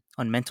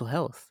mental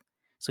health.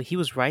 So he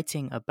was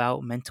writing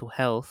about mental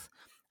health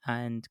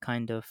and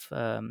kind of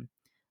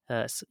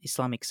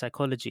Islamic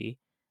psychology,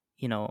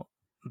 you know,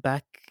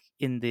 back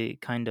in the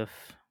kind of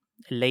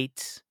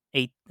late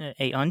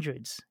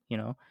 800s,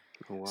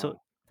 Oh So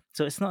wow.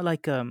 it's not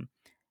like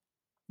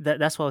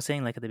that's what I was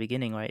saying like at the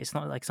beginning, right? It's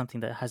not like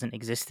something that hasn't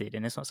existed,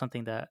 and it's not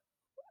something that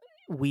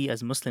we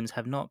as Muslims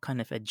have not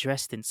kind of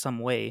addressed in some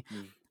way.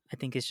 Hmm. I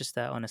think it's just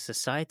that on a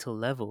societal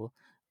level,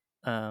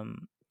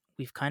 um,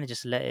 we've kind of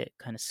just let it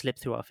kind of slip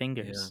through our Yeah.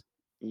 fingers.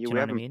 Yeah, Do you we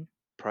know what I haven't mean?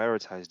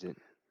 prioritized it.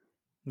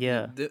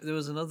 Yeah. Yeah. There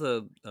was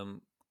another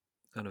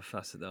kind of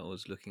facet that I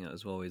was looking at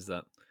as well. Is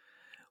that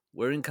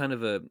we're in kind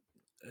of a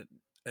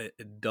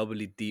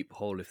doubly deep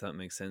hole, if that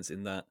makes sense.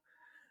 In that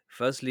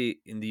firstly,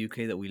 in the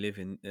UK that we live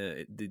in,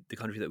 the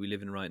country that we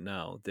live in right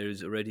now, there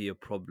is already a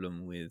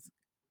problem with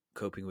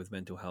coping with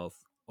mental health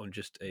on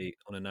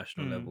a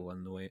national Mm. level,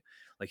 and the way,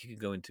 like, you can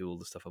go into all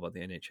the stuff about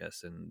the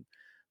NHS and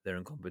their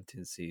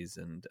incompetencies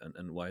and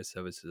why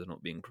services are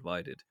not being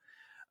provided.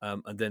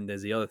 And then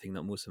there's the other thing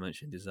that Musa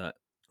mentioned is that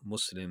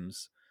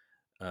Muslims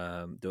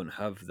don't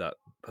have that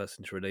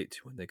person to relate to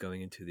when they're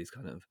going into these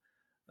kind of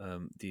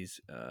these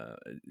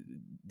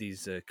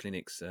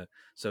clinics.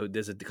 So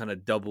there's a kind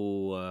of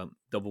double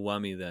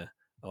whammy there,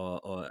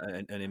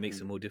 and it makes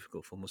it Mm. more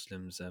difficult for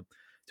Muslims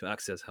to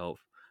access help.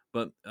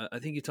 But I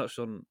think you touched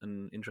on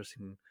an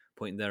interesting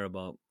point there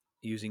about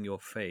using your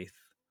faith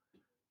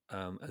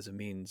as a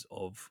means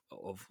of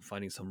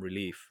finding some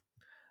relief.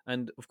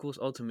 And of course,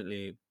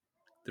 ultimately,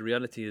 the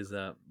reality is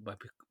that by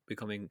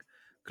becoming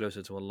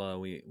closer to Allah,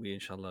 we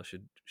inshallah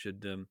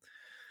should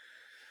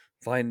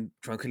find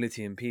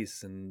tranquility and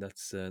peace, and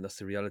that's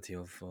the reality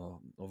of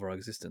our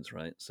existence,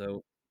 right?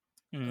 So,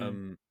 Mm.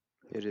 um,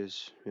 It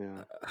is,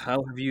 yeah.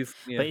 how have you?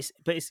 But Yeah,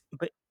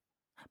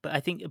 I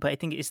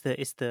think it's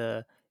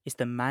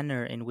the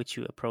manner in which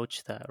you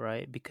approach that,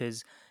 right?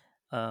 Because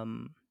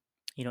um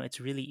it's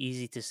really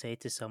easy to say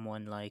to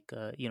someone like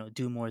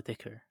do more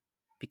dhikr,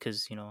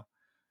 because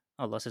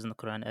Allah says in the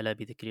Quran, "Ala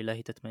bi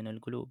dhikrillahi tatma'innul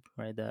qulub,"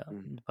 right? That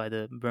Mm. by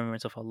the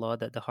remembrance of Allah,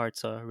 that the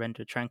hearts are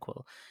rendered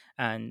tranquil.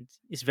 And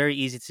it's very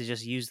easy to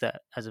just use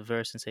that as a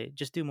verse and say,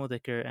 just do more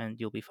dhikr and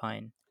you'll be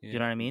fine. Do you yeah,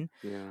 know what I mean?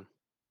 Yeah.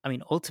 I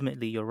mean,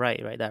 ultimately, you're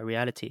right? That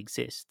reality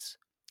exists.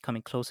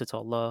 Coming closer to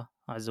Allah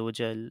Azza wa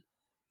Jal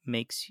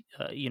makes,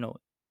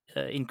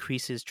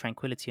 increases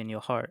tranquility in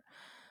your heart.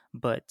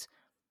 But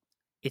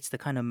it's the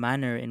kind of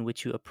manner in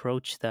which you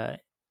approach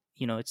that.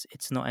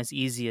 It's not as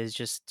easy as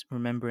just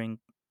remembering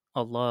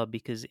Allah,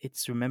 because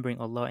it's remembering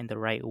Allah in the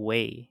right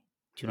way.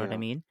 Do you know what I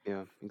Yeah. mean?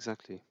 Yeah.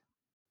 Exactly.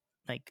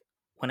 Like,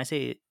 when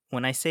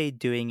I say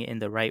doing it in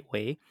the right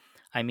way,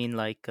 I mean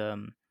like,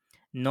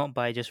 not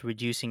by just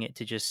reducing it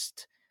to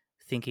just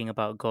thinking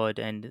about God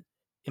and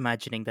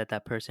imagining that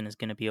that person is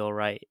going to be all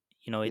right.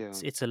 Yeah.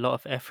 It's a lot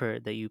of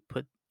effort that you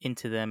put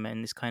into them,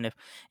 and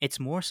it's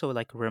more so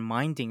like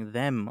reminding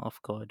them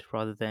of God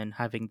rather than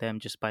having them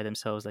just by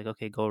themselves like,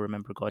 okay, go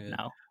remember God yeah.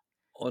 now.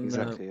 On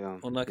Exactly. Yeah.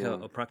 on like Yeah.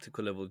 a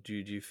practical level, do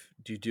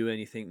you do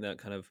anything that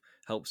kind of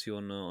helps you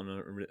on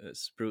a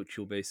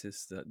spiritual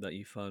basis that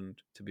you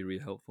found to be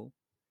really helpful?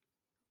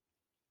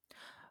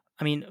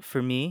 I mean,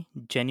 for me,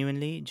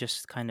 genuinely,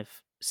 just kind of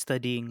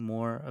studying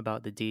more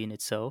about the deen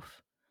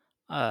itself.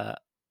 Uh,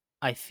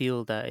 I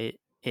feel that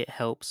it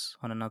helps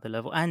on another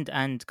level, and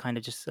kind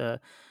of just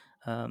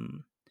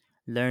um,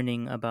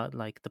 learning about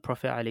like the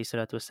Prophet alayhi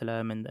salatu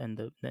wasalam,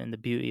 and the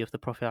beauty of the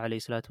Prophet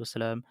alayhi salatu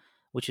wasalam,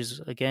 which is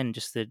again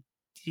just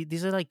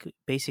these are like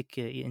basic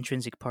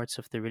intrinsic parts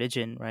of the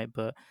religion, right?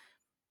 But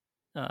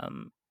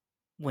um,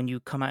 when you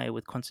come at it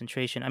with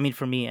concentration, I mean,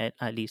 for me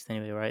at least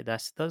anyway, right?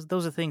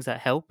 Those are things that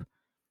help,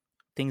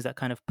 things that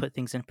kind of put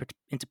things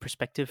into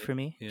perspective for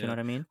me. Do you know Yeah. what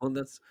I mean? Well,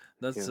 that's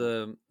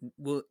Yeah.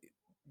 well,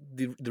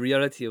 the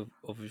reality of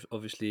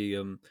obviously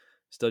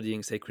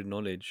studying sacred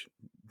knowledge,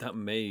 that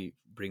may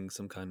bring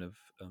some kind of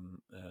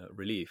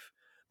relief,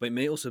 but it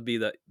may also be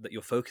that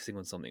you're focusing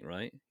on something,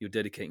 right? You're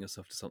dedicating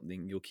yourself to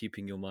something. You're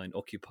keeping your mind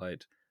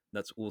occupied.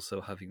 That's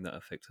also having that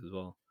effect as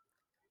well.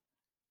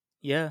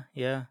 Yeah,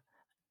 yeah.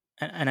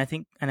 And I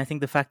think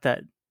the fact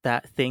that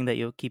that thing that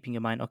you're keeping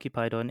your mind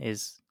occupied on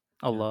is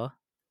Yeah, Allah.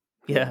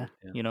 Yeah. Yeah,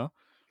 yeah. you know.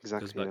 Goes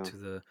Exactly. back Yeah. to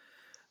the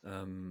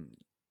um,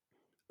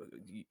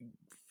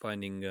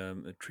 finding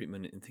a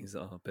treatment in things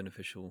that are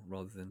beneficial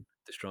rather than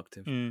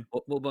destructive. Mm,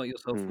 What about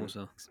yourself, Mm.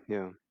 Musa?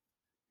 Yeah.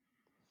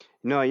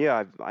 No.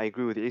 Yeah. I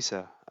agree with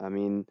Isa. I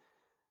mean,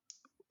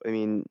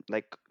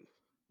 like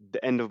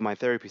the end of my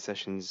therapy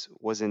sessions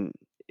wasn't.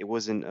 It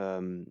wasn't.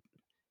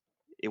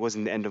 It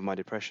wasn't the end of my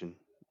depression.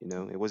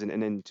 It wasn't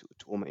an end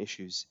to all my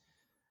issues.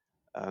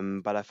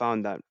 But I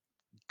found that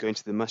going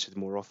to the masjid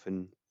more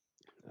often,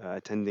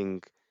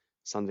 attending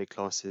Sunday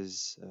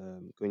classes,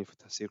 going for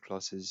tafsir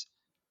classes,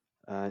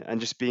 and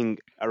just being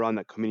around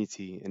that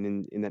community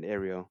and in that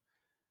area,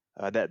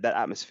 that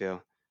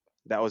atmosphere,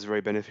 that was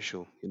very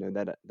beneficial.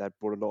 That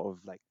brought a lot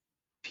of like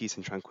peace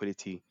and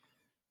tranquility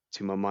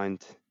to my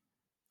mind,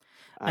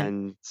 and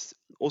and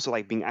also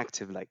like being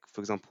active, like for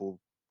example,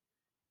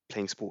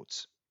 playing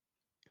sports.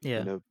 You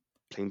yeah, know,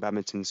 playing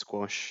badminton,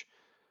 squash,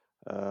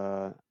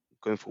 uh,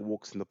 going for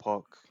walks in the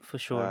park. for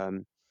sure.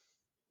 Um,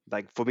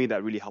 like for me,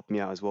 that really helped me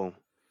out as well.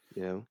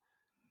 You know,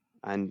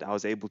 and I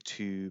was able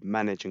to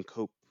manage and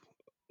cope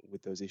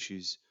with those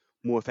issues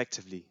more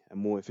effectively and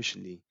more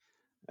efficiently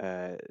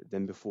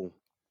than before.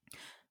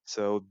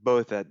 So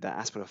both that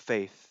aspect of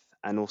faith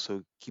and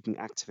also keeping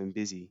active and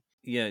busy.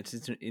 Yeah, it's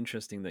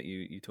interesting that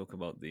you talk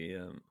about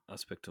the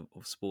aspect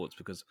of sports,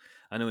 because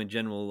I know in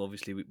general,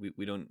 obviously,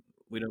 we don't.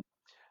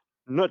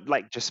 Not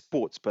like just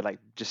sports, but like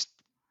just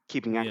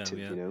keeping Yeah, active,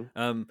 yeah. you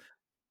know,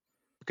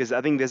 because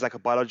I think there's like a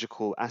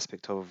biological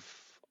aspect of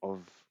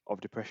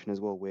of depression as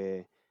well,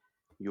 where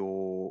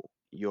your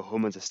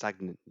hormones are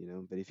stagnant, you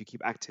know. But if you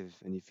keep active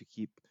and if you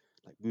keep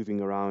like moving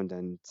around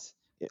and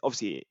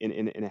obviously in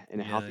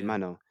a Yeah, healthy yeah,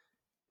 manner,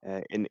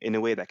 in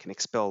a way that can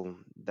expel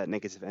that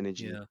negative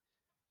energy, yeah,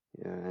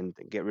 and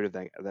get rid of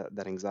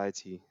that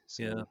anxiety.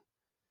 So, yeah.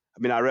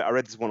 I mean, I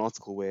read this one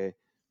article where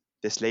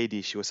this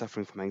lady, she was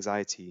suffering from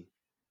anxiety.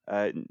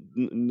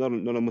 Not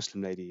a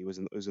Muslim lady. It was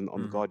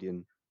on the Mm,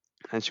 Guardian,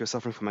 and she was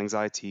suffering from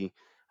anxiety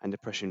and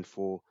depression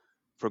for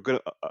a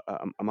good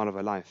amount of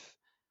her life.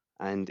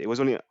 And it was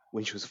only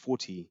when she was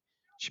 40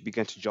 she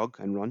began to jog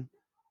and run.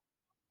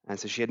 And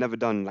so she had never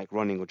done like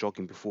running or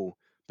jogging before,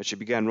 but she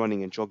began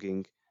running and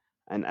jogging.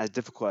 And as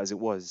difficult as it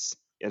was,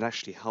 it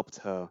actually helped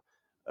her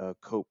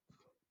cope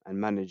and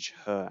manage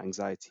her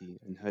anxiety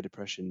and her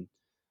depression.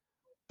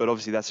 But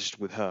obviously, that's just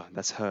with her.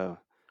 That's her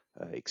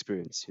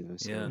experience, you know.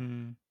 yeah, So,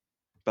 Mm.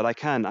 but I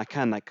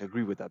can like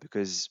agree with that,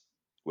 because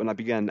when I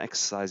began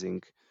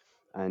exercising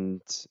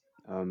and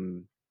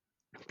um,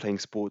 playing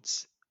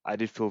sports, I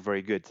did feel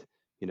very good.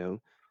 You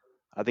know,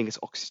 I think it's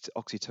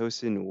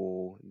oxytocin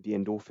or the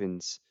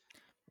endorphins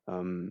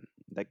um,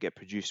 that get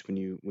produced when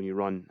you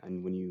run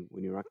and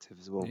when you're active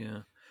as well.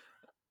 yeah,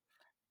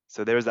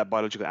 So there is that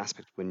biological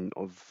aspect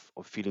of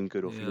feeling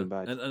good or yeah. feeling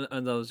bad.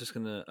 And I was just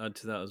gonna add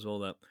to that as well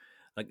that,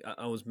 like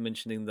I was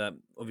mentioning that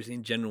obviously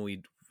in general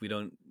we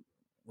don't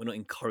we're not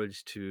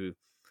encouraged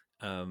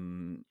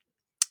um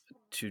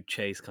to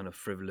chase kind of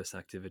frivolous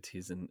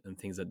activities and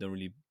things that don't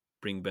really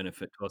bring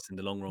benefit to us in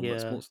the long run.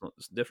 But Yeah.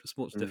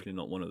 sports Mm, definitely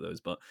not one of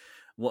those. But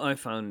what I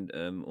found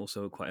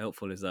also quite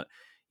helpful is that,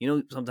 you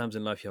know, sometimes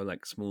in life you have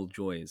like small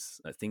joys,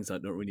 like things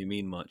that don't really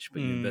mean much,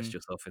 but you invest Mm.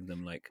 yourself in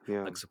them,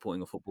 yeah, like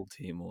supporting a football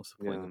team or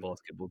supporting a yeah,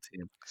 basketball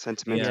team.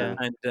 Yeah, Yeah. sentimental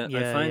and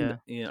Yeah.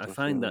 Yeah. I stuff.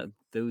 find Yeah, that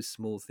those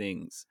small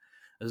things,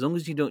 as long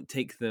as you don't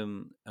take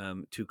them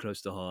too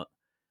close to heart,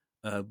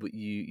 but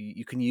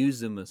you can use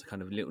them as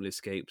kind of little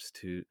escapes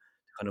to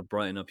kind of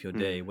brighten up your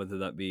day, mm, whether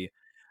that be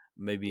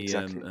maybe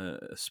exactly. a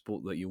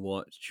sport that you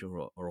watch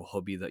or a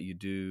hobby that you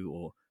do,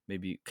 or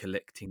maybe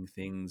collecting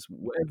things,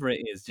 whatever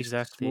it is, just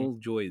Exactly. small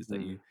joys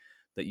Mm,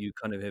 that you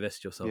kind of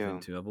invest yourself yeah,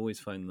 into. I've always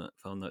found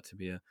that to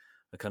be a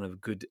kind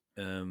of good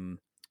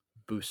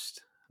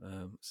boost,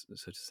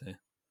 so to say.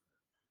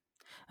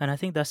 And I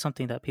think that's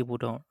something that people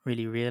don't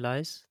really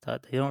realize.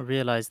 That they don't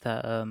realize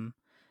that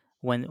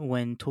when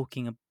when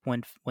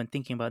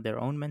thinking about their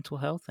own mental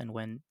health and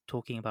when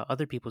talking about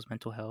other people's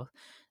mental health,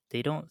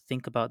 they don't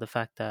think about the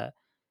fact that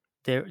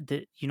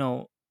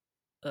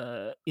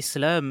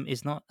Islam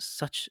is not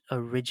such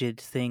a rigid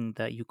thing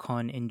that you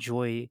can't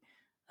enjoy,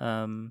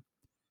 um,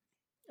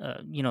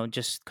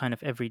 just kind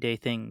of everyday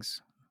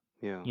things.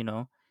 yeah, You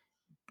know,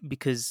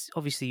 because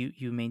obviously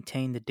you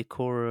maintain the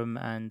decorum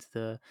and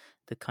the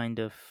kind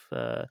of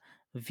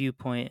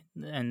viewpoint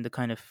and the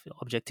kind of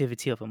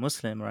objectivity of a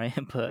Muslim, right?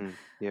 But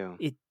yeah,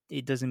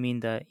 it doesn't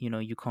mean that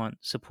you can't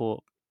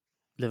support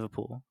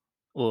Liverpool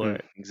or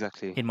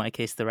exactly. in my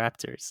case the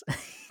Raptors.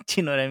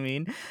 Do you know what I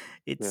mean?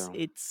 It's Yeah,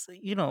 it's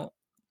you know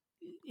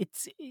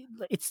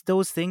it's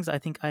those things. I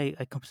think I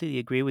completely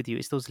agree with you.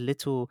 It's those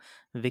little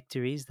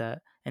victories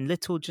that and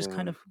little just yeah.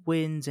 kind of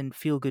wins and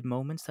feel good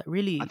moments that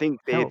I really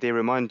think they help. they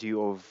remind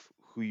you of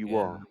who you Yeah,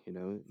 are. You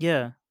know,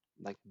 Yeah,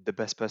 like the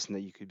best person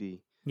that you could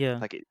be.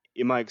 yeah, Like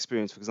in my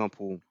experience, for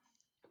example,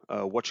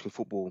 watching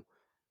football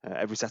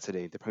every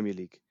Saturday, the Premier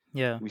League.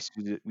 yeah, We used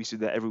to do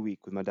that every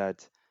week with my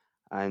dad,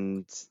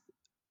 and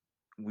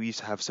we used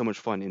to have so much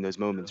fun in those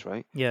moments,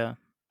 right? yeah,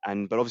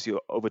 And but obviously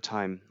over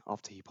time,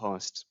 after he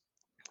passed,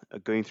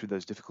 going through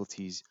those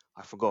difficulties,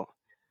 I forgot,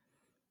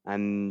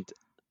 and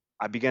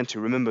I began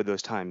to remember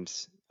those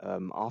times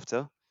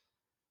after,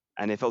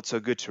 and it felt so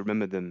good to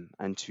remember them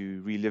and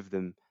to relive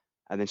them,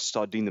 and then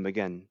start doing them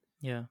again.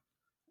 yeah,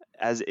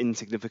 As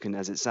insignificant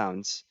as it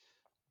sounds,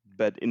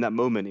 but in that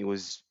moment, it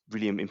was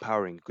really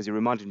empowering, because it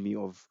reminded me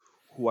of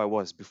who I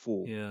was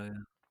before yeah,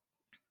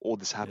 all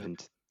this yeah,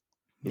 happened.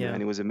 yeah.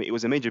 And it was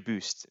a major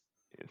boost,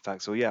 in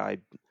fact. So yeah,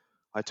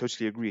 I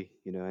totally agree.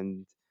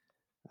 And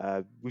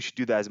we should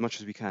do that as much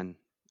as we can,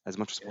 as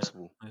much as yeah,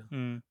 possible. yeah,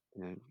 Mm.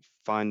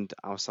 Find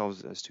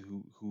ourselves as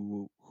to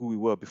who we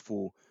were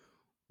before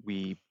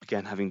we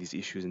began having these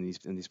issues and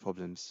these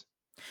problems.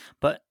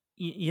 But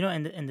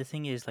and the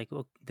thing is, like,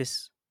 look,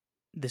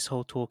 this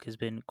whole talk has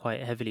been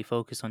quite heavily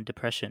focused on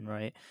depression,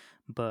 right?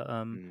 But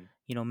Mm.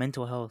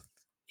 mental health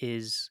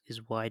is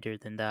wider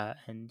than that,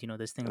 and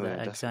there's things Oh like yeah,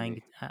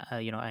 definitely.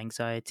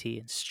 anxiety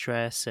and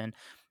stress, and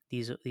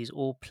these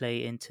all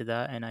play into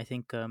that. And I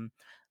think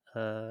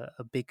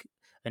a big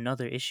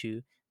another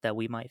issue that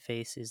we might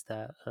face is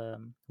that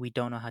we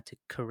don't know how to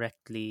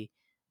correctly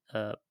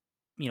uh,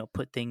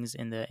 put things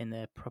in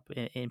their proper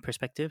in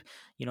perspective.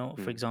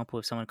 For Mm. example,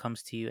 if someone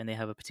comes to you and they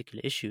have a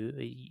particular issue,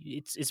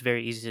 it's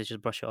very easy to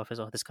just brush it off as,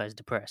 oh, this guy's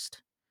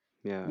depressed.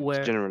 Yeah, to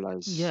Where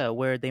generalize. Yeah,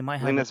 where they might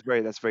I think have a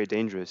that's very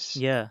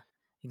dangerous. yeah,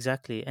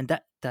 exactly. And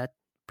that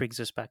brings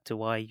us back to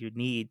why you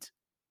need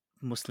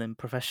Muslim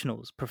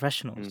professionals,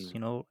 Mm.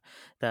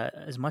 that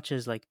as much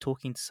as like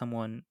talking to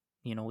someone,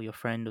 your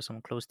friend or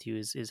someone close to you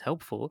is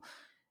helpful,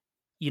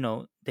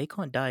 they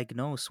can't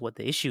diagnose what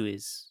the issue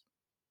is.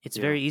 It's Yeah,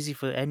 very easy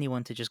for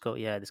anyone to just go,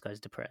 yeah, this guy's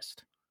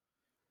depressed,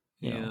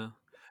 you know yeah,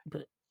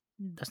 but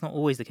that's not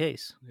always the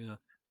case. yeah.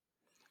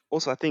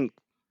 Also, I think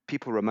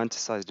people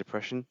romanticize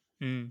depression.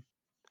 Mm,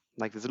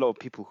 Like, there's a lot of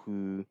people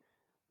who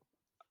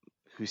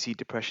see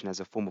depression as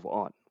a form of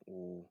art,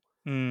 or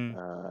mm.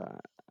 uh,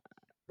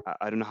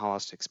 I don't know how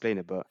else to explain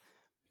it, but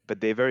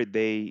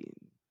they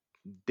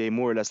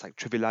more or less like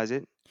trivialize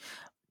it,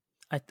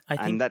 I and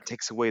think. that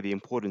takes away the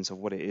importance of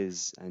what it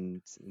is,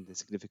 and the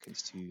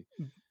significance to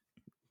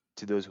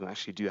those who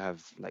actually do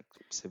have like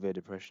severe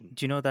depression.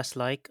 Do you know that's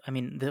like? I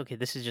mean, okay,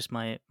 this is just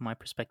my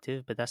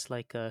perspective, but that's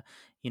like,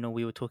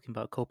 we were talking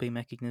about coping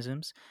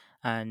mechanisms,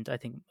 and I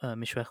think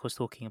Mishwech was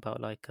talking about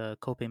like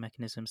coping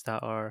mechanisms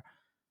that are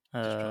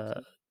uh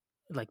Destructive.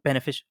 like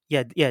beneficial,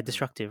 yeah, Yeah.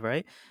 destructive,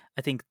 right?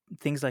 I think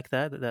things like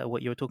that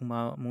what you're talking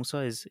about, Musa,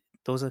 is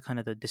those are kind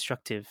of the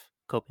destructive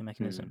coping Hmm.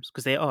 mechanisms,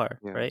 because they are,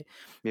 Yeah, right?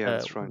 yeah,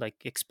 that's right.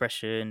 Like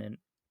expression, and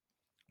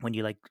when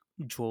you like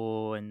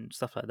draw and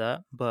stuff like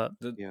that, but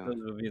Yeah, Those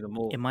would be the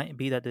more. it might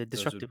be that the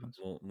Those would destructive be ones.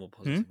 more Hmm?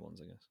 positive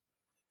ones, I guess.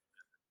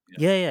 Yeah.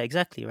 Yeah,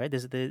 exactly, right. yeah,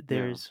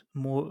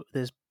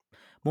 There's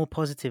more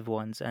positive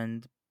ones,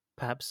 and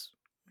perhaps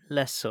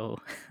less so,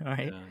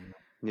 right?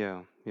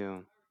 Yeah.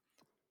 yeah.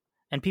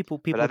 And people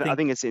But people I think.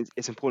 think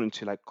it's important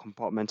to like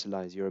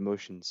compartmentalize your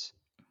emotions,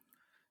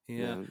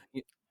 you Yeah. know,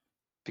 Yeah.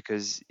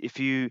 because if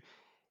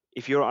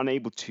you're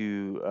unable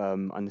to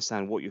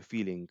understand what you're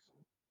feeling,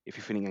 if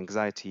you're feeling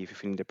anxiety, if you're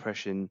feeling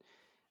depression,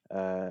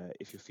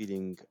 if you're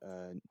feeling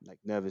like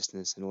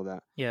nervousness and all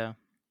that, Yeah.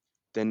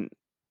 then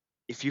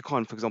if you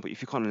can't, for example,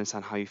 if you can't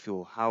understand how you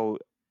feel, how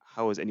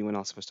is anyone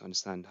else supposed to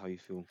understand how you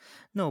feel?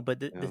 No, but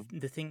You know?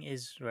 the thing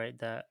is, right,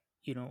 that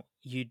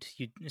you'd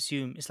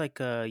assume it's like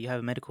you have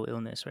a medical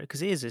illness, right?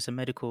 Because it's a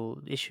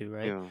medical issue,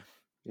 right? Yeah,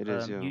 it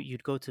is. Yeah,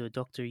 You'd go to a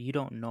doctor, you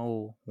don't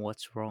know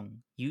what's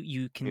wrong.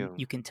 yeah,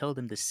 You can tell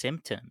them the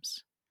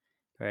symptoms,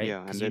 right? yeah,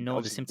 Because and you then know the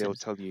obviously they'll symptoms,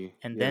 tell you.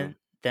 and Yeah,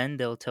 then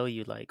they'll tell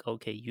you like,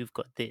 okay, you've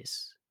got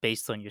this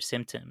based on your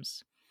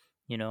symptoms,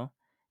 you know,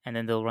 and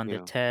then they'll run the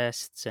yeah,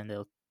 tests, and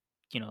they'll,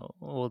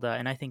 all that.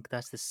 And I think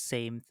that's the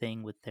same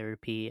thing with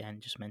therapy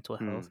and just mental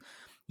health. mm,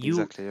 You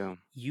exactly. Yeah,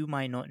 you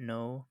might not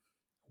know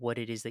what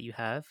it is that you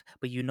have,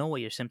 but you know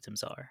what your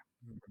symptoms are.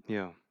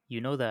 yeah,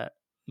 You know that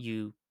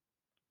you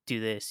do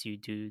this, you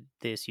do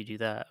this, you do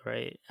that,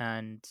 right?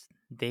 And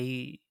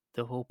the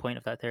whole point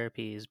of that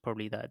therapy is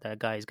probably that that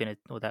guy is gonna,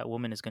 or that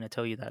woman is gonna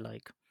tell you that,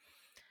 like,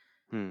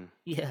 hmm,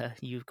 yeah,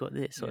 you've got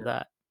this or Yeah.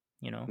 that,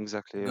 you know.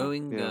 exactly. Yeah,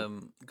 Going yeah.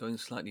 going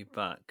slightly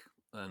back,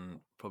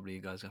 and probably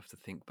you guys have to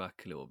think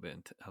back a little bit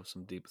and have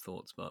some deep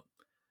thoughts. But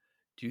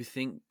do you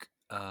think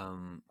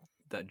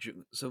that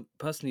so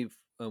personally,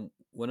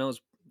 when I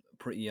was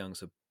pretty young,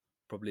 so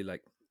probably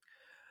like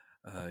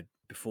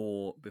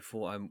before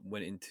I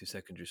went into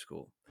secondary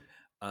school,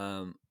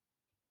 um,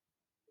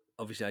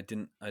 obviously I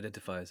didn't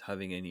identify as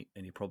having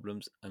any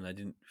problems, and I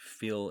didn't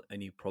feel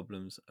any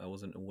problems. I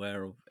wasn't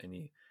aware of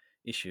any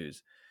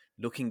issues.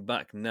 Looking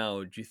back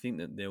now, do you think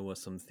that there were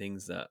some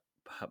things that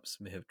perhaps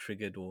may have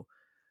triggered or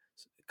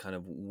kind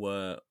of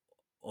were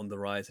on the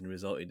rise and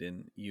resulted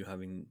in you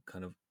having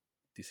kind of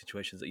these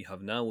situations that you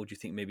have now, or do you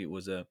think maybe it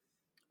was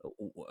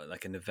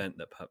like an event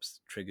that perhaps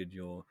triggered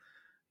your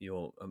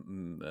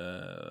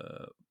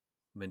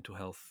mental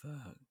health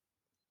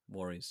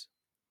worries?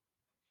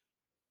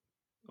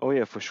 Oh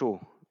yeah, for sure.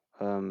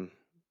 Um,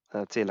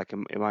 I'd say like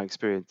in my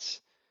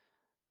experience.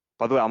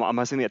 By the way, am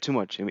I saying that too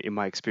much in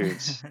my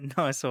experience?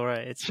 No, it's all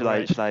right. It's all Should I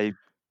right. should I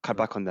cut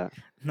Uh, back on that?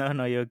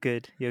 No, you're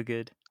good. You're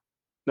good.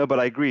 No, but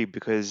I agree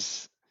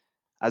because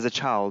as a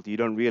child, you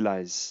don't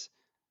realize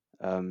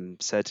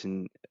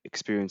certain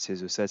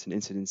experiences or certain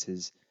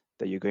incidences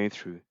that you're going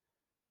through.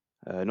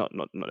 Not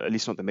at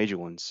least not the major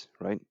ones,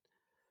 right?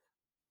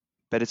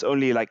 But it's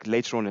only like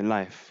later on in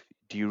life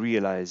do you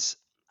realize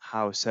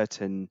how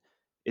certain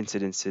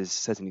incidences,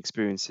 certain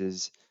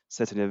experiences,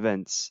 certain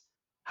events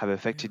have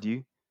affected Yeah.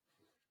 you,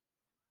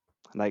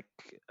 like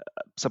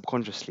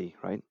subconsciously,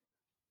 right?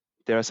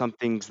 There are some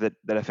things that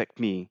affect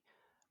me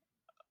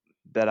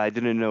that I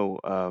didn't know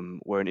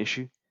were an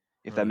issue,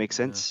 if that Right. makes Yeah.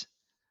 sense.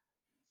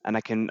 And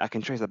I can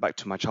trace that back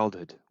to my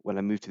childhood when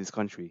I moved to this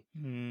country,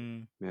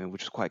 Mm,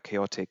 which was quite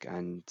chaotic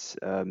and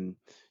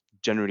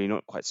generally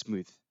not quite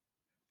smooth,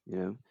 you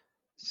know,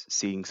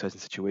 seeing certain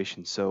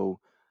situations. So,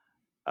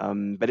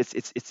 but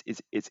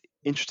it's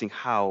interesting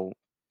how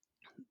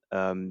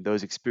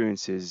those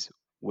experiences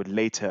would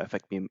later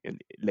affect me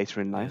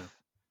later in Yeah. life.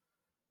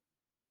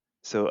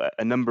 So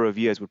a number of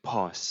years would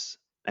pass,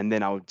 and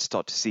then I would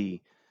start to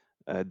see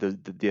the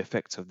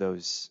effects of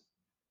those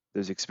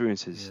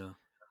experiences, Yeah.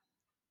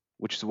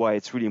 which is why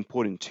it's really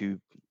important to,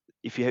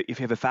 if you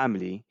have a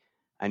family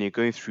and you're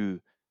going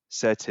through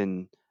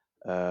certain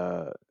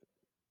uh,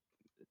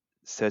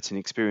 certain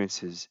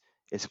experiences,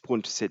 it's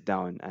important to sit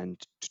down and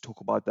to talk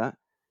about that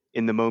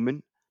in the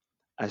moment,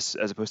 as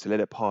opposed to let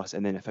it pass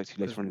and then affect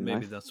you Because later on in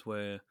maybe life. that's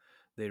where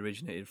they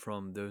originated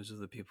from. Those are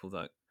the people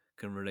that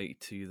can relate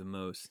to you the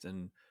most,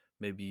 and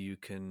maybe you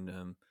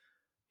can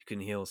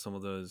heal some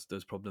of those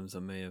problems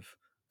that may have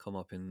come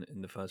up in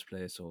the first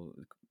place, or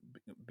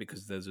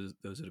because those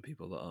are the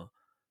people that are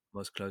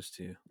most close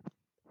to you.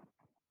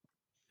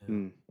 Yeah.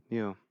 Mm,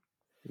 yeah,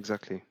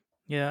 exactly.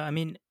 yeah, I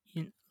mean,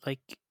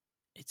 like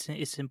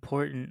it's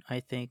important, I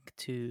think,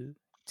 to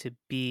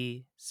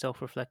be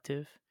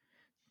self-reflective,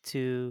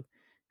 to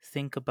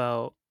think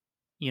about,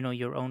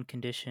 your own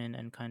condition,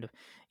 and kind of,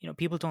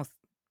 people don't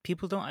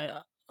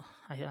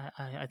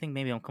I think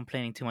maybe I'm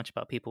complaining too much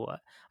about people.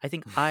 I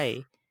think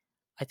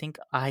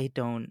I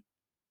don't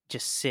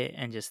just sit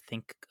and just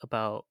think,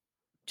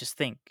 just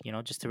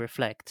to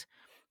reflect,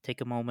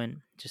 take a moment,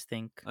 just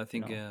think, I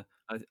think yeah,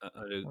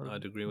 or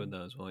I'd agree with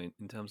that as well.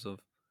 In terms of,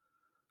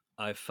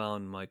 I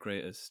found my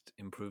greatest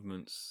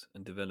improvements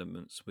and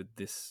developments with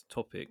this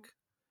topic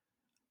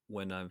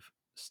when I've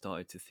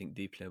started to think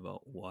deeply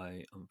about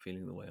why I'm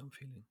feeling the way I'm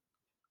feeling,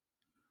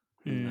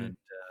 Mm. mm,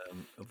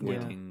 and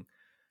Yeah. avoiding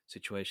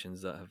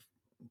situations that have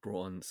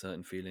brought on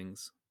certain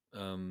feelings.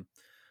 Um,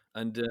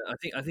 and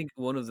I think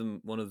one of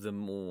the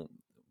more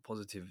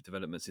positive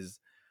developments is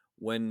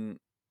when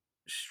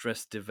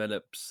stress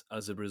develops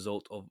as a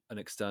result of an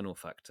external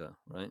factor,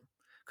 right?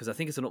 Because I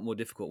think it's a lot more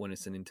difficult when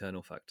it's an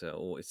internal factor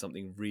or it's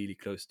something really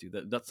close to you.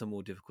 That's a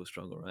more difficult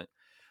struggle, right?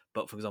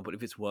 But for example,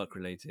 if it's work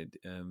related,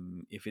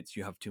 if it's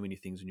you have too many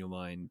things in your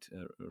mind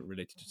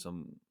related to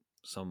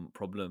some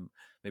problem,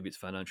 maybe it's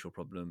financial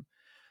problem.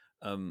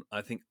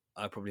 I think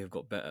I probably have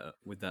got better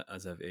with that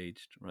as I've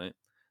aged, right?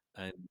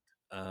 And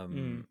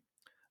mm, um,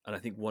 and I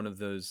think one of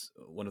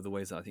the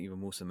ways that I think even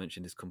Musa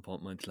mentioned is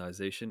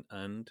compartmentalization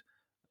and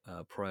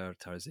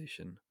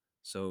prioritization.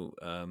 So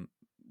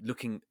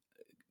looking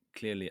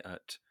clearly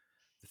at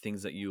the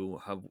things that you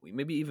have,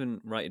 maybe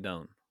even write it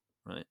down,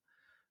 right?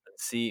 And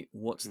see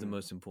what's the Mm.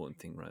 most important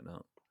thing right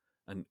now.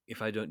 And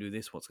if I don't do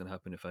this, what's going to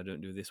happen? If I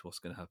don't do this, what's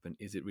going to happen?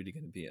 Is it really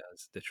going to be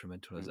as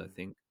detrimental as I Mm.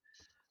 think?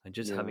 And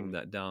just Yeah. having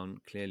that down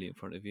clearly in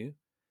front of you,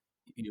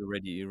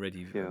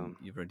 Yeah.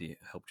 you've already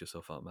helped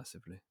yourself out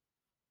massively.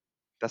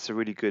 That's a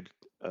really good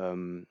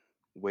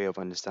way of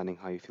understanding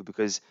how you feel,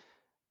 because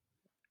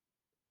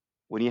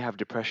when you have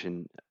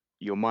depression,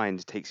 your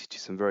mind takes you to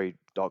some very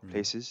dark Mm.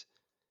 places,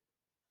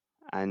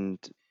 and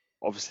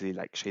obviously,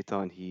 like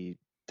Shaitan, he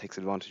takes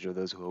advantage of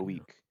those who are Yeah.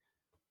 weak,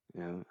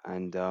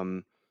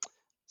 and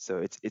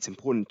so it's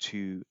important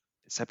to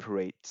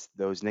separate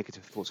those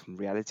negative thoughts from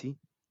reality.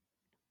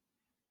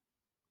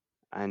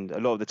 And a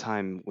lot of the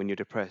time, when you're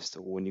depressed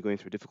or when you're going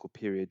through a difficult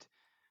period,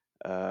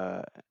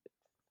 uh,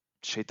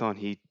 Shaitan,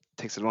 he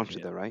takes advantage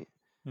of Yeah. that, right?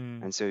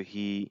 mm, And so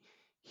he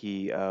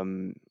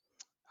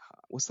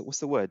what's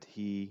the word?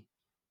 He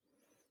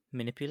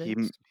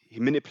manipulates. he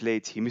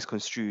manipulates, he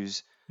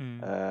misconstrues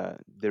Mm,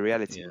 the Yeah.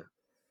 reality,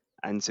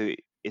 and so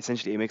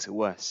essentially it makes it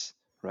worse,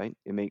 right?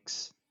 It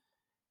makes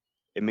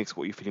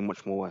what you're feeling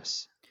much more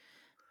worse.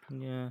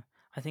 yeah,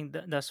 I think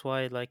that's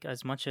why, like,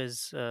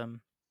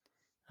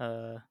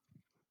 uh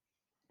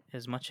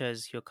as much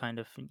as you're kind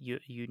of,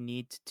 you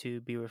need to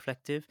be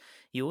reflective,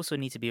 you also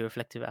need to be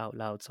reflective out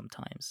loud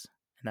sometimes,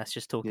 and that's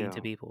just talking Yeah,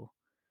 to people.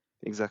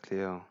 exactly.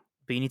 Yeah,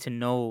 But you need to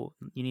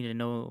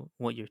know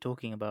what you're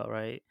talking about,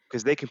 right?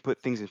 because they can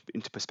put things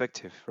into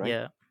perspective, right?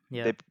 Yeah,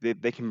 yeah.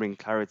 They can bring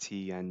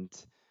clarity, and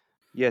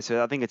yeah.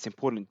 So I think it's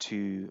important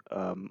to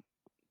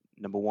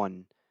number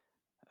one,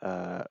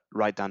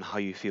 write down how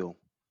you feel,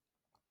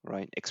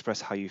 right?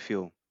 Express how you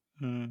feel,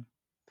 Mm,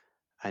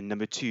 and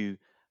number two,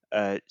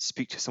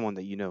 speak to someone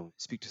that you know.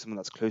 Speak to someone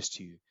that's close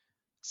to you,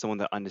 someone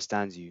that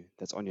understands you,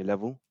 that's on your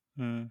level.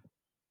 mm,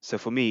 So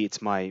for me,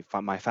 it's my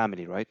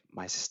family, right?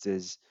 My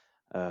sisters,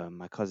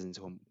 my cousins,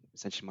 who are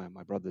essentially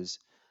my brothers,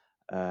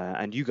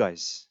 and you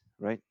guys,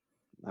 right?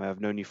 I've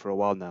known you for a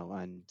while now,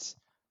 and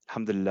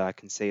alhamdulillah, I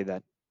can say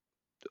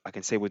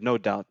with no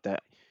doubt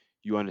that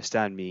you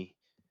understand me,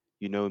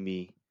 you know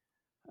me,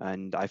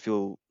 and I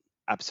feel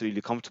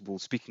absolutely comfortable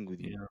speaking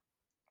with you.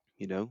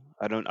 Yeah.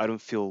 I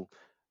don't feel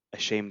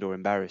ashamed or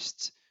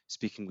embarrassed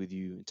speaking with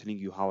you and telling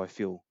you how I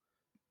feel.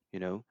 You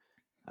know,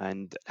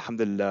 and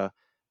alhamdulillah,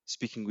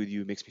 speaking with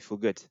you makes me feel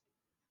good.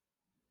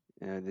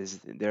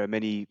 There are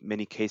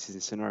many cases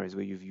and scenarios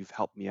where you've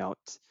helped me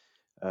out.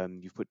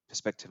 You've put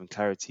perspective and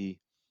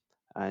clarity,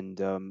 and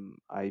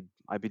I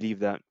believe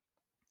that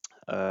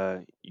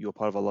you're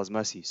part of Allah's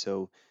mercy.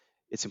 So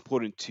it's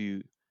important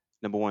to,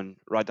 number one,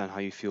 write down how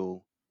you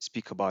feel,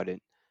 speak about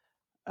it,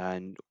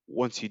 and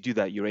once you do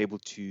that, you're able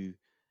to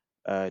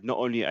not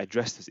only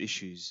address those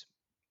issues,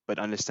 but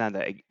understand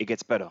that it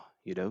gets better.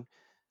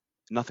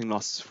 Nothing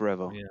lasts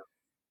forever, Yeah.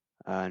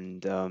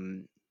 and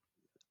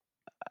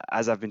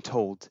as I've been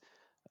told,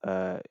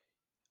 uh,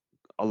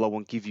 Allah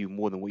won't give you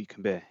more than what you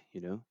can bear.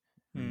 Mm.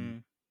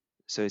 mm,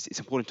 So it's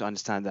important to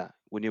understand that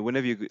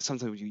whenever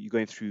sometimes you're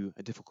going through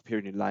a difficult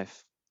period in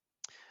life,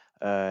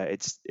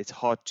 it's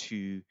hard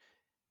to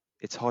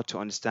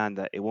understand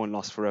that it won't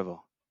last forever.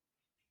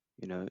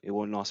 It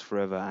won't last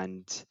forever,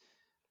 and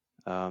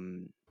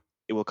um,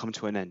 it will come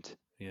to an end.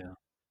 Yeah.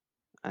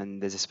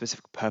 And there's a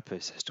specific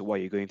purpose as to why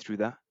you're going through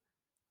that.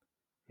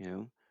 You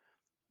know,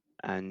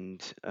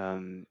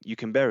 and you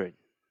can bear it.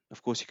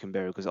 Of course, you can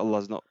bear it because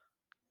Allah's not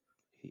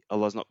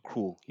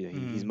cruel.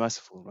 He's mm,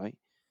 merciful, right?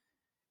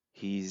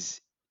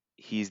 He's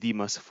He's the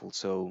merciful.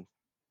 So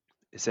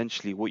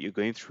essentially, what you're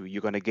going through,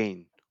 you're gonna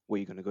gain what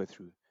you're gonna go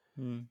through,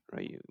 mm,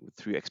 right?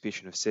 Through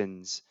expiation of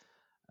sins,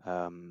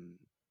 um,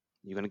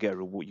 you're gonna get a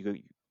reward.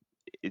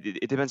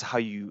 It depends how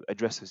you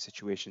address those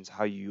situations,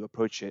 how you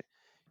approach it.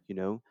 You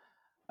know,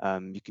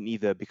 you can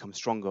either become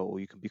stronger or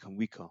you can become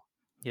weaker.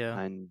 Yeah.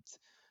 And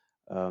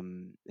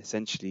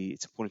essentially,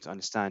 it's important to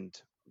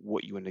understand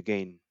what you want to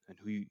gain and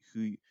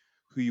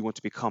who you want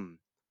to become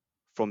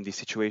from these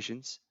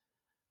situations.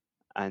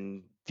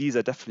 And these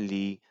are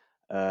definitely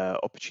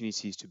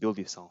opportunities to build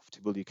yourself,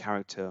 to build your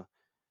character,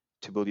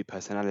 to build your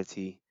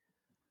personality.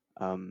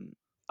 Um,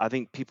 I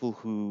think people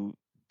who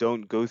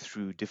don't go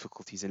through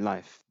difficulties in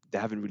life, they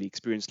haven't really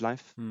experienced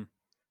life, Mm.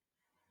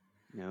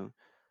 you know.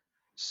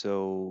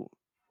 So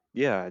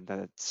yeah,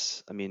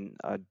 that's. I mean,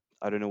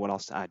 I don't know what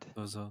else to add.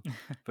 Those are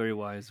very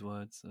wise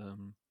words.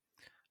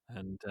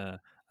 And I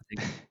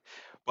think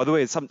By the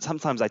way,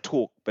 sometimes I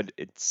talk, but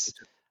it's.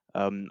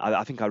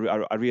 I think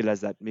I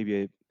realize that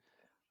maybe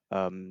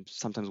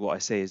sometimes what I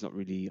say is not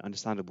really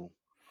understandable.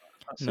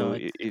 No, So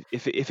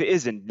if it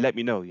isn't, let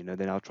me know. You know,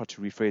 then I'll try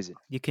to rephrase it.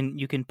 you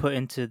can put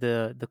into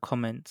the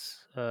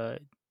comments.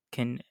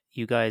 Can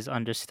you guys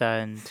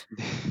understand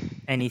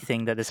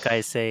anything that this guy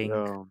is saying,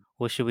 No,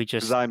 or should we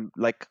because just?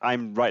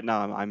 I'm right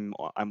now. I'm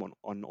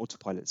on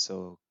autopilot,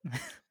 so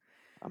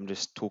I'm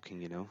just talking.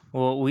 You know.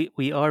 Well,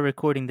 we are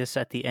recording this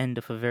at the end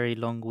of a very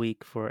long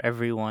week for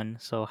everyone,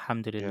 so Yeah.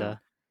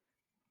 alhamdulillah,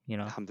 you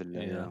know.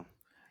 Alhamdulillah. yeah.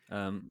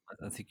 Yeah.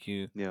 I think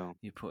you Yeah.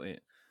 you put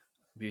it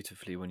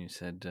beautifully when you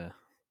said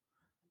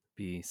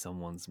be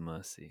someone's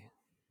mercy.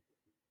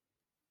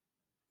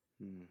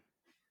 Mm.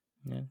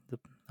 Yeah,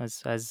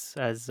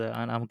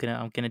 and I'm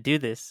gonna do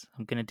this.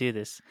 I'm gonna do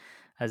this,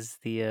 as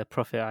the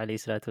Prophet alayhi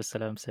salatu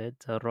wasalam said,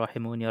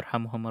 "Ar-Rahimun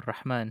yarhamhum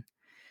ar-Rahman."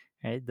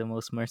 Right, the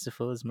most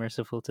merciful is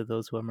merciful to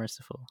those who are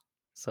merciful.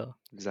 So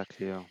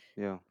Exactly. Yeah.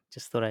 Yeah.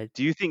 just thought I'd.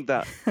 Do you think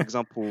that, for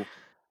example,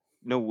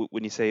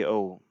 when you say,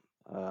 "Oh,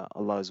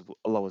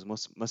 Allah was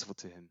most merciful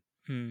to him,"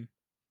 Hmm.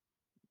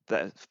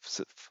 that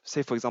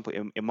say, for example,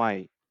 in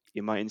my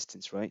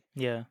instance, right?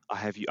 Yeah. I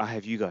have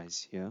you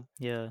guys, yeah,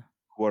 Yeah.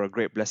 who are a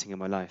great blessing in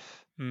my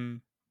life. Hmm.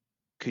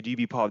 Could you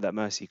be part of that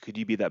mercy? Could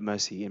you be that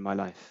mercy in my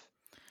life?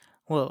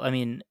 Well, I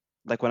mean,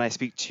 Like when I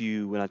speak to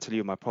you, when I tell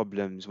you my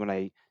problems, when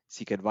I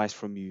seek advice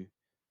from you,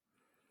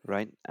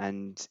 right?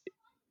 And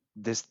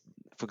this,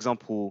 for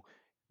example,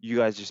 you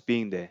guys just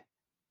being there,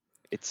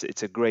 it's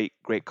a great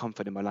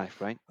comfort in my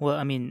life, right?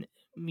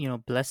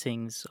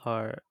 blessings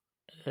are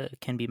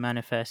can be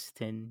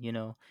manifest in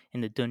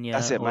in the That's dunya it, or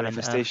in the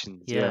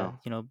manifestations. yeah,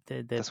 Yeah,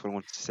 they that's what I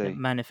wanted to they say.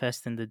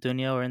 manifest in the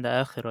dunya or in the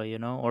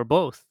akhirah, or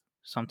both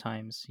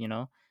sometimes, so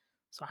Yeah,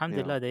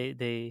 alhamdulillah,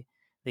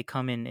 they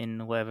come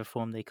in whatever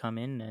form they come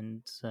in.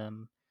 And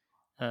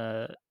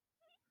uh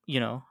you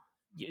know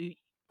y-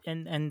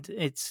 and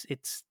it's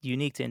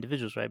unique to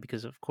individuals, right?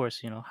 Because of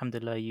course,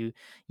 alhamdulillah, you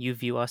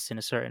view us in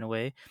a certain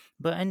way,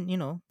 but and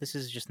this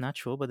is just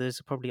natural, but there's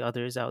probably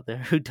others out there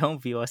who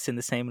don't view us in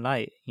the same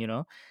light,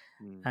 mm,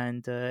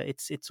 and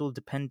it's all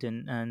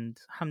dependent. And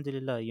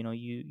alhamdulillah,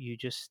 you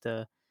just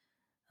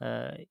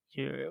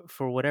you're,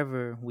 for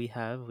whatever we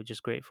have, we're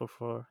just grateful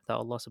for that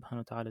Allah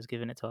subhanahu wa ta'ala has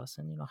given it to us.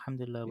 And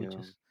alhamdulillah, we yeah,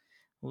 just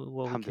what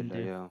we can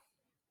alhamdulillah. do. Yeah,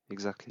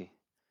 exactly.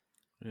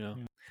 Yeah.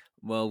 Yeah.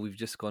 Well, we've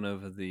just gone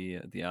over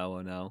the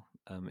hour now.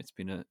 It's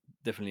been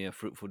definitely a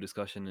fruitful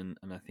discussion,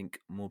 and I think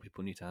more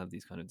people need to have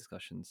these kind of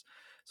discussions.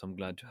 So I'm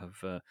glad to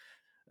have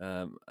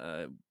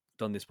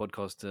done this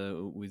podcast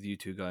with you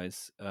two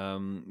guys.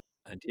 And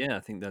yeah, I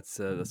think that's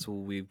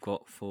all we've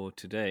got for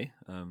today.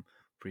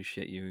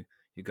 Appreciate you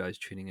guys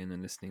tuning in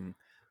and listening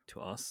to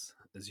us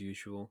as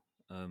usual.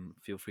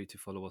 Feel free to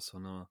follow us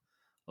on our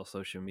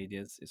social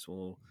medias. It's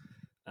all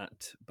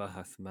at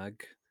Bahath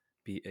Mag,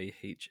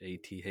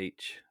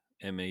 BAHATHMAG,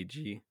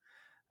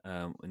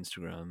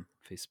 Instagram,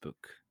 Facebook,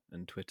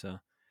 and Twitter.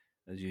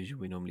 As usual,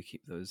 we normally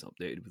keep those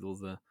updated with all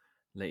the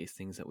latest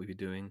things that we'll be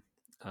doing.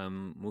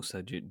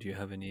 Musa, do you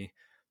have any?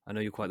 I know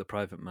you're quite the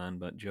private man,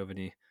 but do you have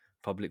any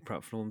public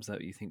platforms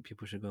that you think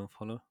people should go and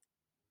follow?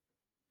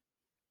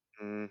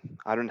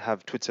 I don't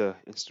have Twitter,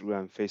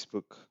 Instagram,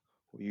 Facebook,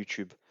 or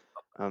YouTube.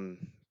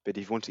 But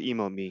if you want to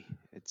email me,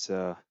 it's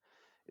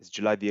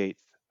July the 8th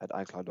at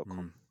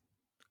iCloud.com.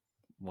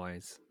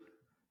 Wise.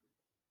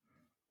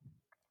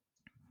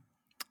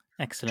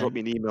 Drop Excellent. me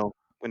an email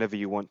whenever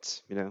you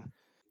want. You know.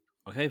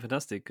 Okay,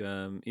 fantastic.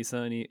 Isa,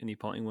 any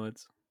parting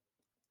words?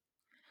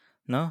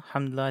 No,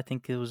 alhamdulillah, I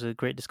think it was a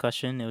great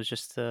discussion. It was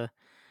just a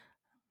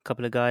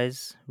couple of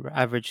guys,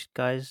 average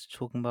guys,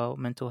 talking about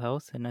mental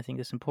health, and I think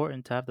it's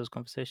important to have those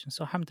conversations.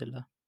 So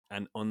alhamdulillah.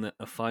 And on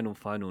a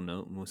final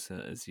note,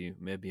 Musa, as you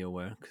may be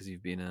aware, because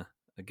you've been a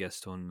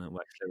guest on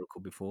Wax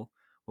Lyrical before,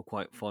 we're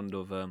quite fond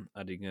of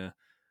adding a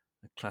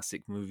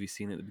classic movie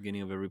scene at the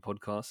beginning of every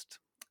podcast.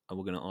 And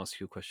we're going to ask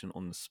you a question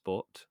on the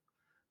spot.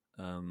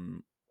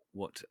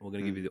 What we're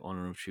going to give you the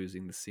honor of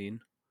choosing the scene.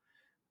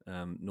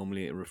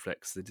 Normally, it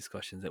reflects the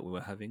discussions that we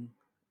were having.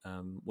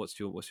 What's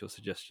your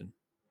suggestion?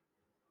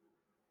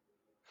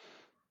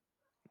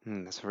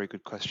 That's a very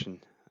good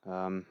question.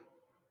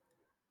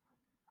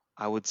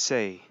 I would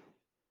say,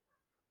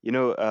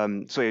 so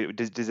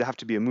does it have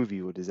to be a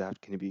movie, or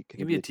can it It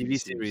can be be a a TV TV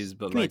series? series,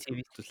 but Give me a like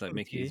TV. just Give like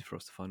me make it easy TV. for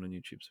us to find on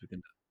YouTube, so we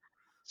can.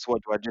 So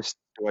what do I just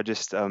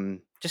Just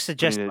put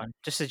suggest in a one.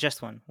 Just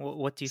suggest one.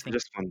 What do you think?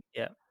 suggest one?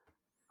 Yeah.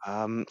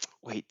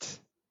 Wait.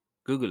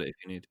 Google it if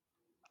you need.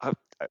 I,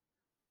 I,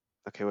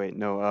 okay, wait.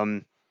 No.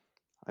 I'm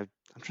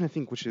trying to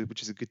think which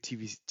is a good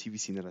TV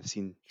scene that I've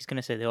seen. He's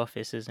gonna say The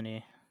Office, isn't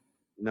he?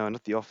 No,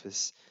 not The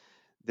Office.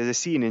 There's a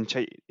scene in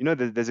Che. You know,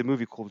 there's a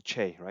movie called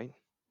Che, right?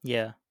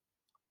 Yeah.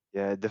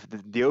 Yeah.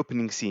 The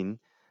opening scene.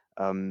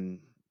 Um,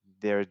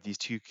 there are these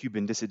two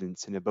Cuban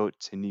dissidents in a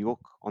boat in New York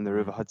on the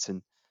River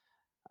Hudson,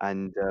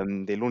 and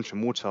they launch a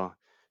mortar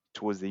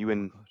towards the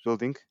UN gosh.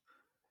 building,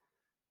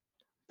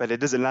 but it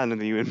doesn't land on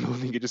the UN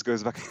building. It just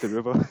goes back into the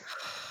river.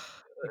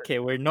 Okay,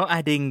 we're not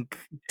adding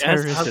It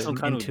has to have some terrorism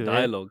kind of into it.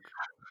 dialogue.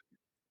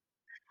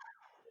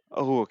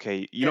 Oh,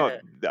 okay. You know,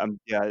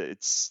 yeah,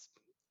 it's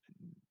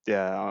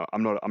yeah.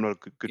 I'm not a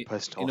good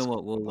person to You know ask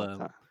what? We'll about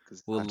that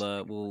because I have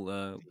to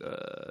we'll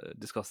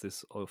discuss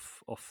this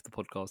off the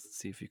podcast and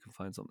see if you can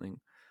find something.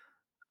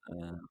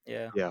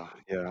 Yeah. yeah,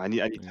 I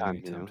need Give time.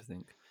 you You time know. to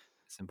think.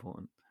 It's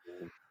important.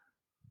 Yeah.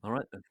 All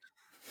right then.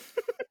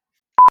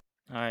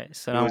 All right. It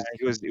Salam was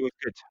alaikum.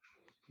 good.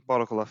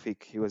 Barakallah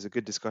feek. It was a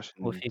good discussion,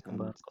 Wa fiikum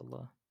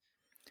barakallah.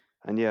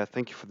 and yeah,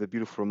 thank you for the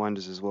beautiful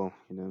reminders as well.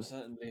 You know.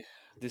 Certainly,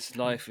 this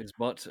life is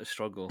but a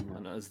struggle,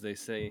 and as they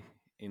say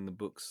in the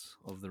books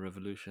of the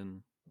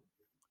revolution,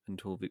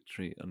 until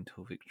victory,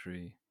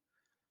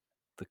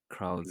 the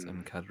crowds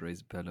and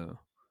cadres bellow,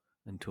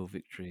 until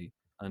victory,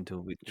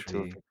 Until victory,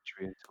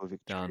 until victory.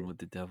 down with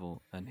the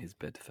devil and his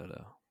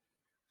bedfellow.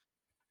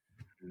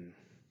 Mm.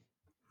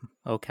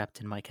 Oh,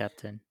 Captain, my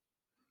Captain.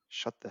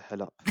 Shut the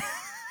hell up.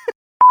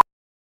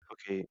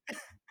 Okay.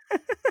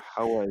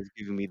 Hawa is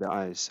giving me the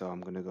eyes, so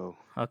I'm gonna go.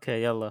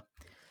 Okay, yalla.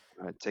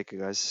 All right, take it,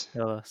 guys.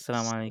 Yalla.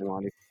 Salam alaikum.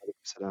 Assalamu alaikum.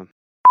 Salam.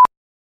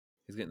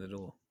 He's getting the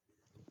door.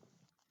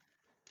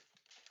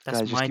 That's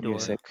Guys, just my give me a door.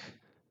 sec.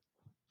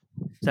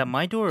 Is that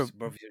my door?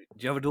 Bro, do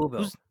you have a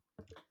doorbell? Who's-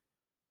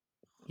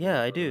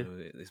 Yeah, I do.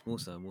 Wait, it's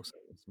Musa. Musa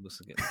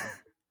getting the door.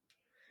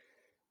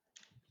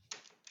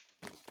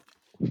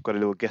 We've got a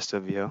little guest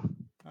over here.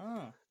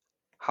 Oh.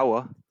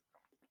 Hawa,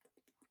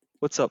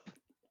 what's up?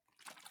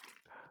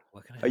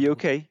 Why can't I Are have you a door?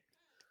 okay?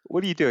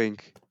 What are you doing?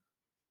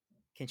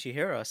 Can she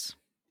hear us?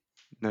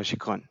 No, she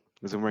can't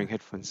because I'm wearing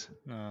headphones.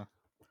 No.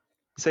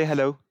 Say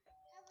hello.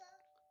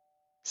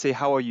 Say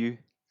how are you?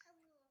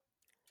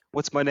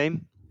 What's my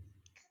name?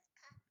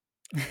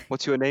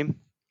 What's your name?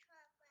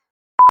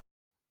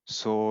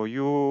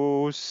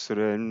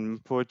 Soyusren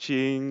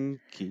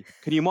Pochinki.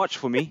 Can you march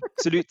for me?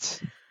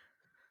 Salute.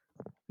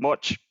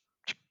 March.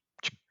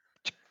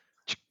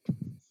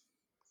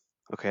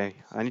 Okay,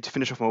 I need to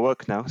finish off my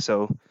work now,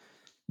 so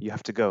you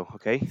have to go,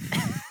 okay?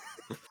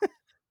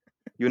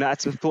 You want to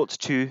add some thoughts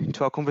to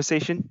our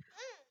conversation?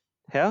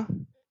 Yeah?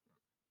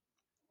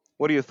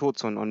 What are your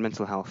thoughts on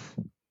mental health?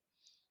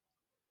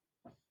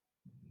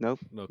 No?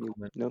 No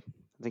comment. Nope.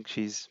 I think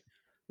she's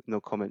no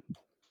comment.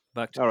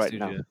 Back to All the right,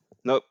 now. studio.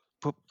 Nope.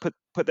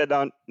 Put that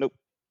down. Nope.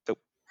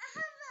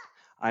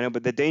 I know,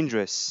 but they're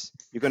dangerous.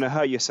 You're gonna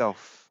hurt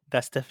yourself.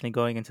 That's definitely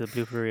going into the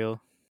blooper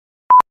reel.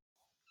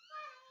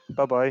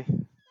 Bye bye.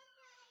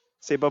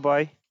 Say bye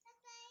bye.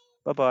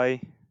 Bye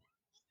bye.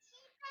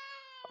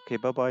 Okay,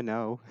 bye bye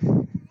now.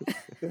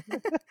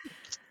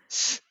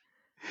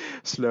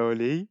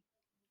 Slowly.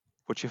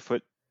 Put your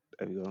foot.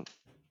 There we go.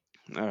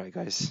 All right,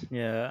 guys.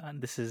 Yeah,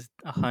 and this is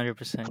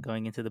 100%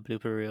 going into the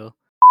blooper reel.